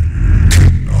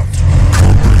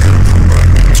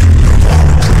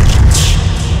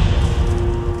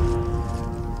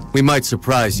 We might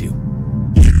surprise you.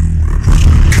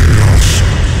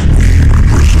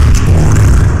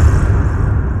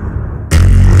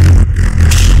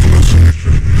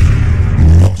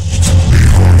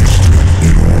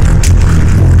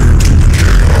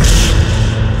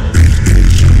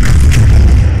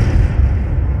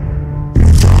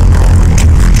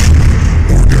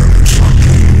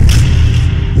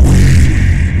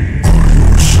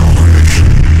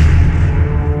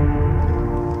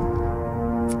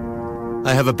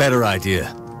 I have a better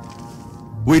idea.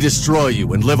 We destroy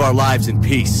you and live our lives in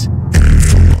peace.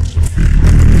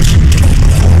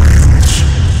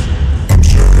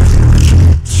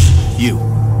 you.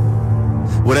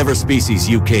 Whatever species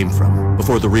you came from,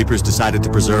 before the Reapers decided to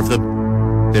preserve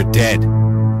them, they're dead.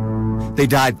 They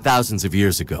died thousands of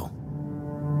years ago.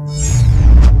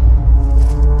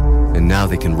 And now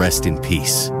they can rest in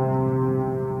peace.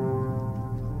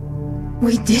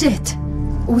 We did it.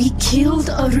 We killed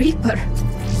a Reaper.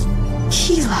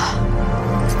 Keela.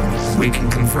 We can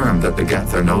confirm that the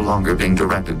Geth are no longer being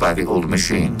directed by the old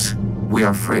machines. We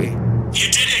are free. You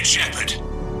did it, Shepard.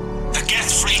 The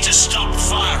Geth free to stop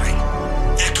firing.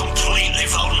 They're completely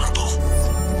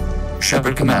vulnerable.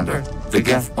 Shepard, Commander, the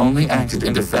Geth only acted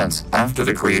in defense after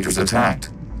the Creators attacked.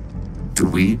 Do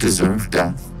we deserve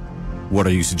death? What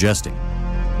are you suggesting?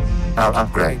 Our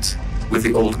upgrades. With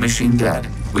the old machine dead,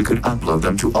 we could upload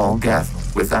them to all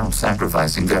Geth without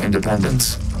sacrificing their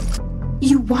independence.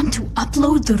 You want to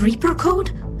upload the Reaper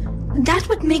code? That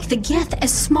would make the Geth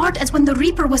as smart as when the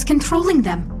Reaper was controlling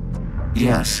them.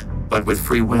 Yes, but with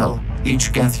free will,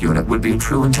 each Geth unit would be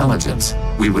true intelligence.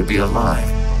 We would be alive,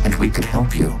 and we could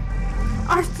help you.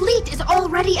 Our fleet is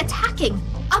already attacking.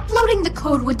 Uploading the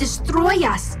code would destroy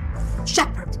us.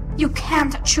 Shepard, you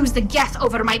can't choose the Geth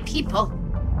over my people.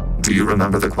 Do you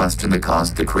remember the question that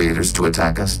caused the Creators to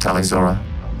attack us, Talizora?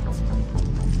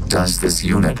 Does this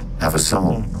unit have a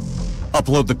soul?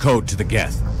 Upload the code to the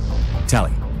Geth.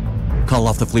 Tally, call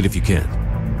off the fleet if you can.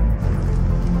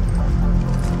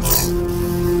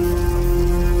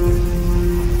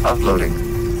 Uploading.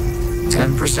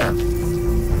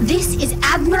 10%. This is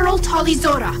Admiral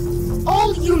Talizora.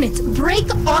 All units,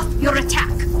 break off your attack.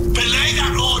 Belay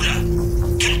that order.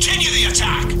 Continue the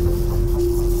attack.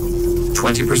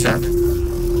 20%.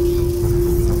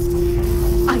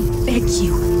 I beg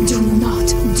you, do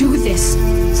not do this.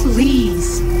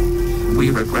 Please. We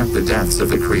regret the deaths of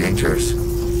the Creators,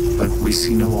 but we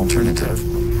see no alternative.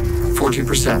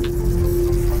 40%.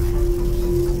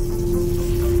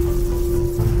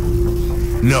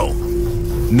 No.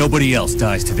 Nobody else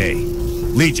dies today.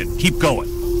 Legion, keep going.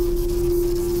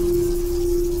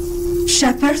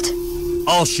 Shepard?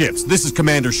 All ships, this is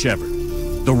Commander Shepard.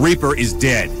 The Reaper is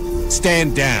dead.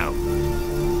 Stand down.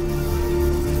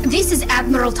 This is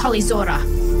Admiral Talizora.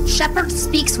 Shepard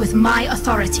speaks with my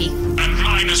authority. And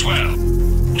mine as well.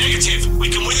 Negative. We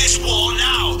can win this war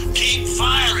now. Keep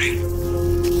firing.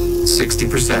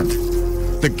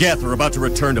 60%. The Geth are about to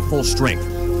return to full strength.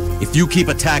 If you keep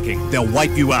attacking, they'll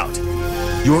wipe you out.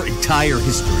 Your entire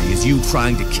history is you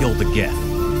trying to kill the Geth.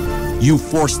 You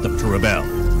forced them to rebel.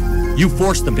 You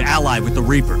forced them to ally with the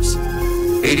Reapers.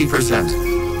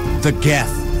 80%. The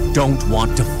Geth don't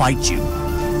want to fight you.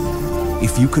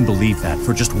 If you can believe that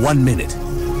for just 1 minute,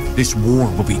 this war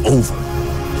will be over.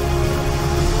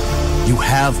 You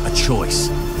have a choice.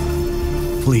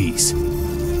 Please.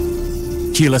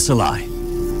 Keela Salai.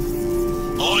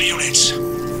 All units,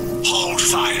 hold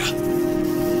fire.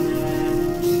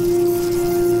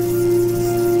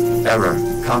 Error.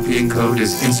 Copying code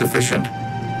is insufficient.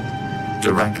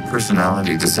 Direct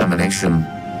personality dissemination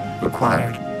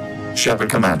required. Shepard,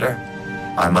 Commander,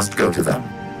 I must go to them.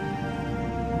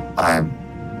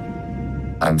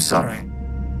 I'm sorry.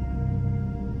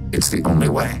 It's the only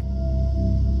way.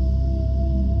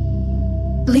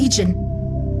 Legion,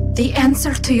 the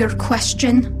answer to your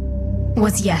question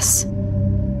was yes.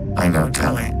 I know,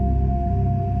 Tally.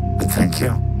 But thank you.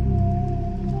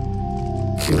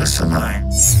 Keela Salai.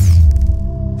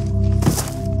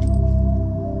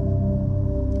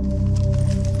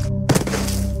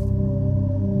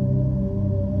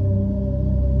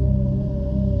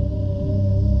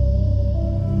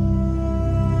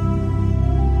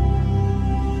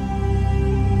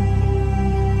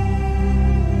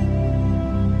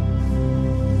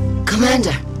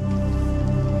 Commander.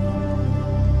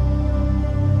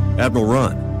 Admiral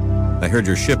Ron, I heard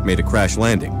your ship made a crash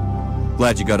landing.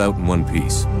 Glad you got out in one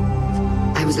piece.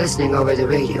 I was listening over the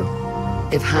radio.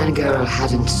 If Hangirl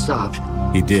hadn't stopped...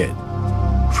 He did.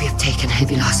 We have taken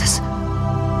heavy losses.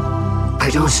 I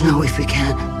don't know if we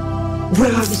can.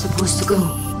 Where are we supposed to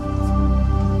go?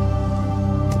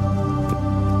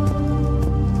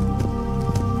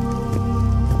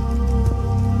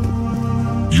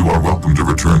 You are welcome to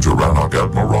return to Rannoch,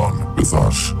 Admiral, with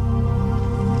us.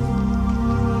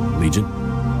 Legion?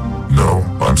 No,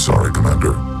 I'm sorry,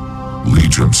 Commander.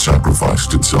 Legion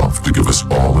sacrificed itself to give us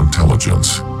all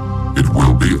intelligence. It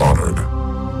will be honored.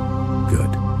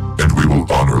 Good. And we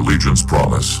will honor Legion's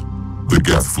promise. The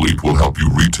Geth fleet will help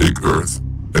you retake Earth,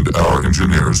 and our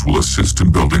engineers will assist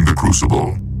in building the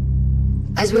Crucible.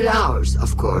 As will ours,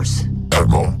 of course.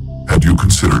 Admiral, had you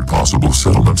considered possible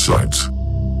settlement sites?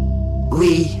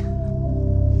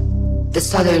 The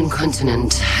southern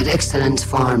continent had excellent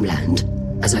farmland,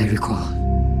 as I recall.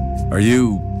 Are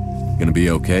you gonna be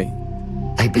okay?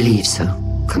 I believe so,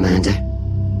 Commander.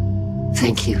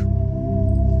 Thank you.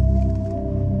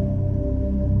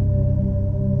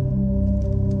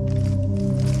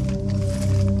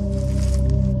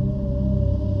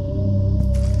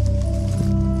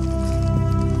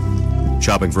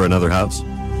 Shopping for another house?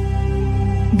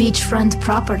 Beachfront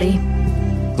property.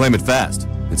 Claim it fast.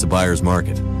 It's a buyer's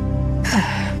market.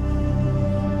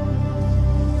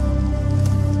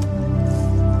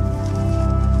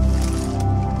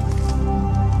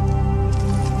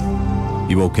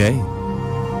 You okay?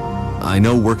 I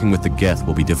know working with the Geth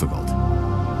will be difficult.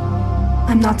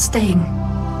 I'm not staying.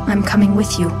 I'm coming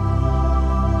with you.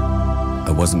 I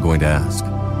wasn't going to ask.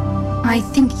 I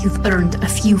think you've earned a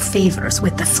few favors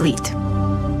with the fleet.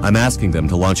 I'm asking them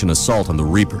to launch an assault on the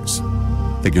Reapers.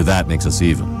 Figure that makes us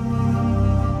even.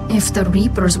 If the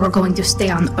Reapers were going to stay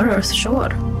on Earth, sure.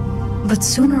 But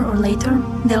sooner or later,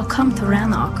 they'll come to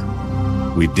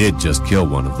Rannoch. We did just kill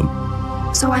one of them.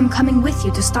 So I'm coming with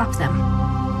you to stop them.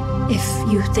 If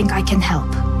you think I can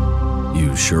help.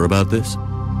 You sure about this?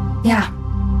 Yeah.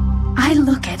 I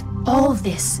look at all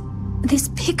this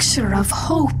picture of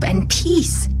hope and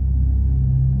peace.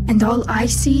 And all I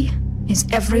see is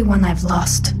everyone I've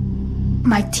lost.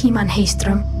 My team on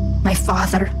Haestrom, my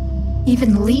father,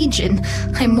 even Legion.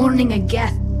 I'm mourning a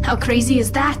Geth. How crazy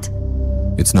is that?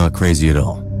 It's not crazy at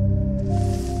all.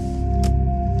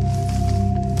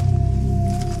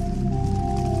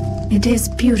 It is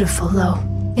beautiful, though,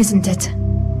 isn't it?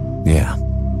 Yeah,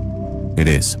 it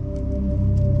is.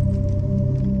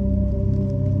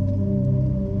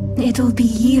 It'll be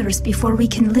years before we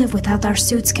can live without our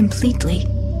suits completely.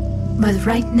 But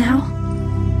right now...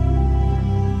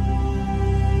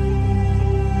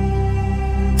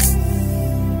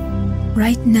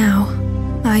 Right now,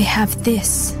 I have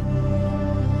this.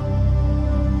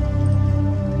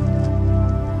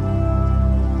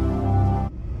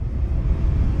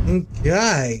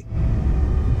 Okay.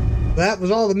 That was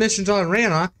all the missions on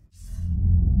Rannoch.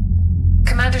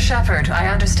 Commander Shepard, I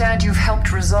understand you've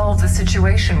helped resolve the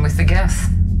situation with the Geth.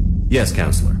 Yes,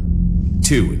 Counselor.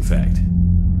 2, in fact.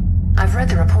 I've read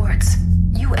the reports.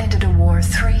 You ended a war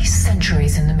 3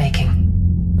 centuries in the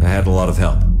making. I had a lot of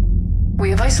help. We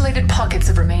have isolated pockets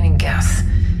of remaining Geth.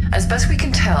 As best we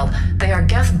can tell, they are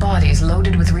Geth bodies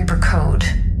loaded with Reaper code.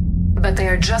 But they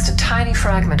are just a tiny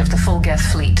fragment of the full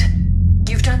Geth fleet.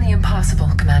 You've done the impossible,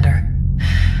 Commander.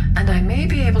 And I may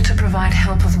be able to provide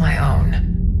help of my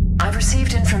own. I've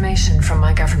received information from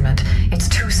my government. It's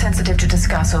too sensitive to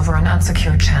discuss over an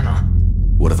unsecured channel.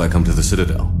 What if I come to the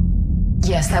Citadel?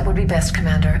 Yes, that would be best,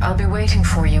 Commander. I'll be waiting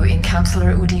for you in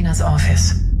Counselor Udina's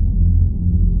office.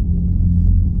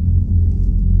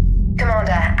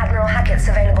 Commander, Admiral Hackett's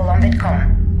available on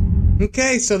VidCom.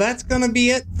 Okay, so that's gonna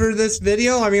be it for this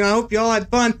video. I mean, I hope y'all had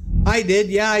fun. I did.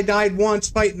 Yeah, I died once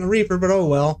fighting the Reaper, but oh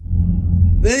well.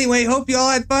 But anyway, hope y'all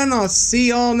had fun. I'll see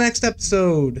y'all next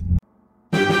episode.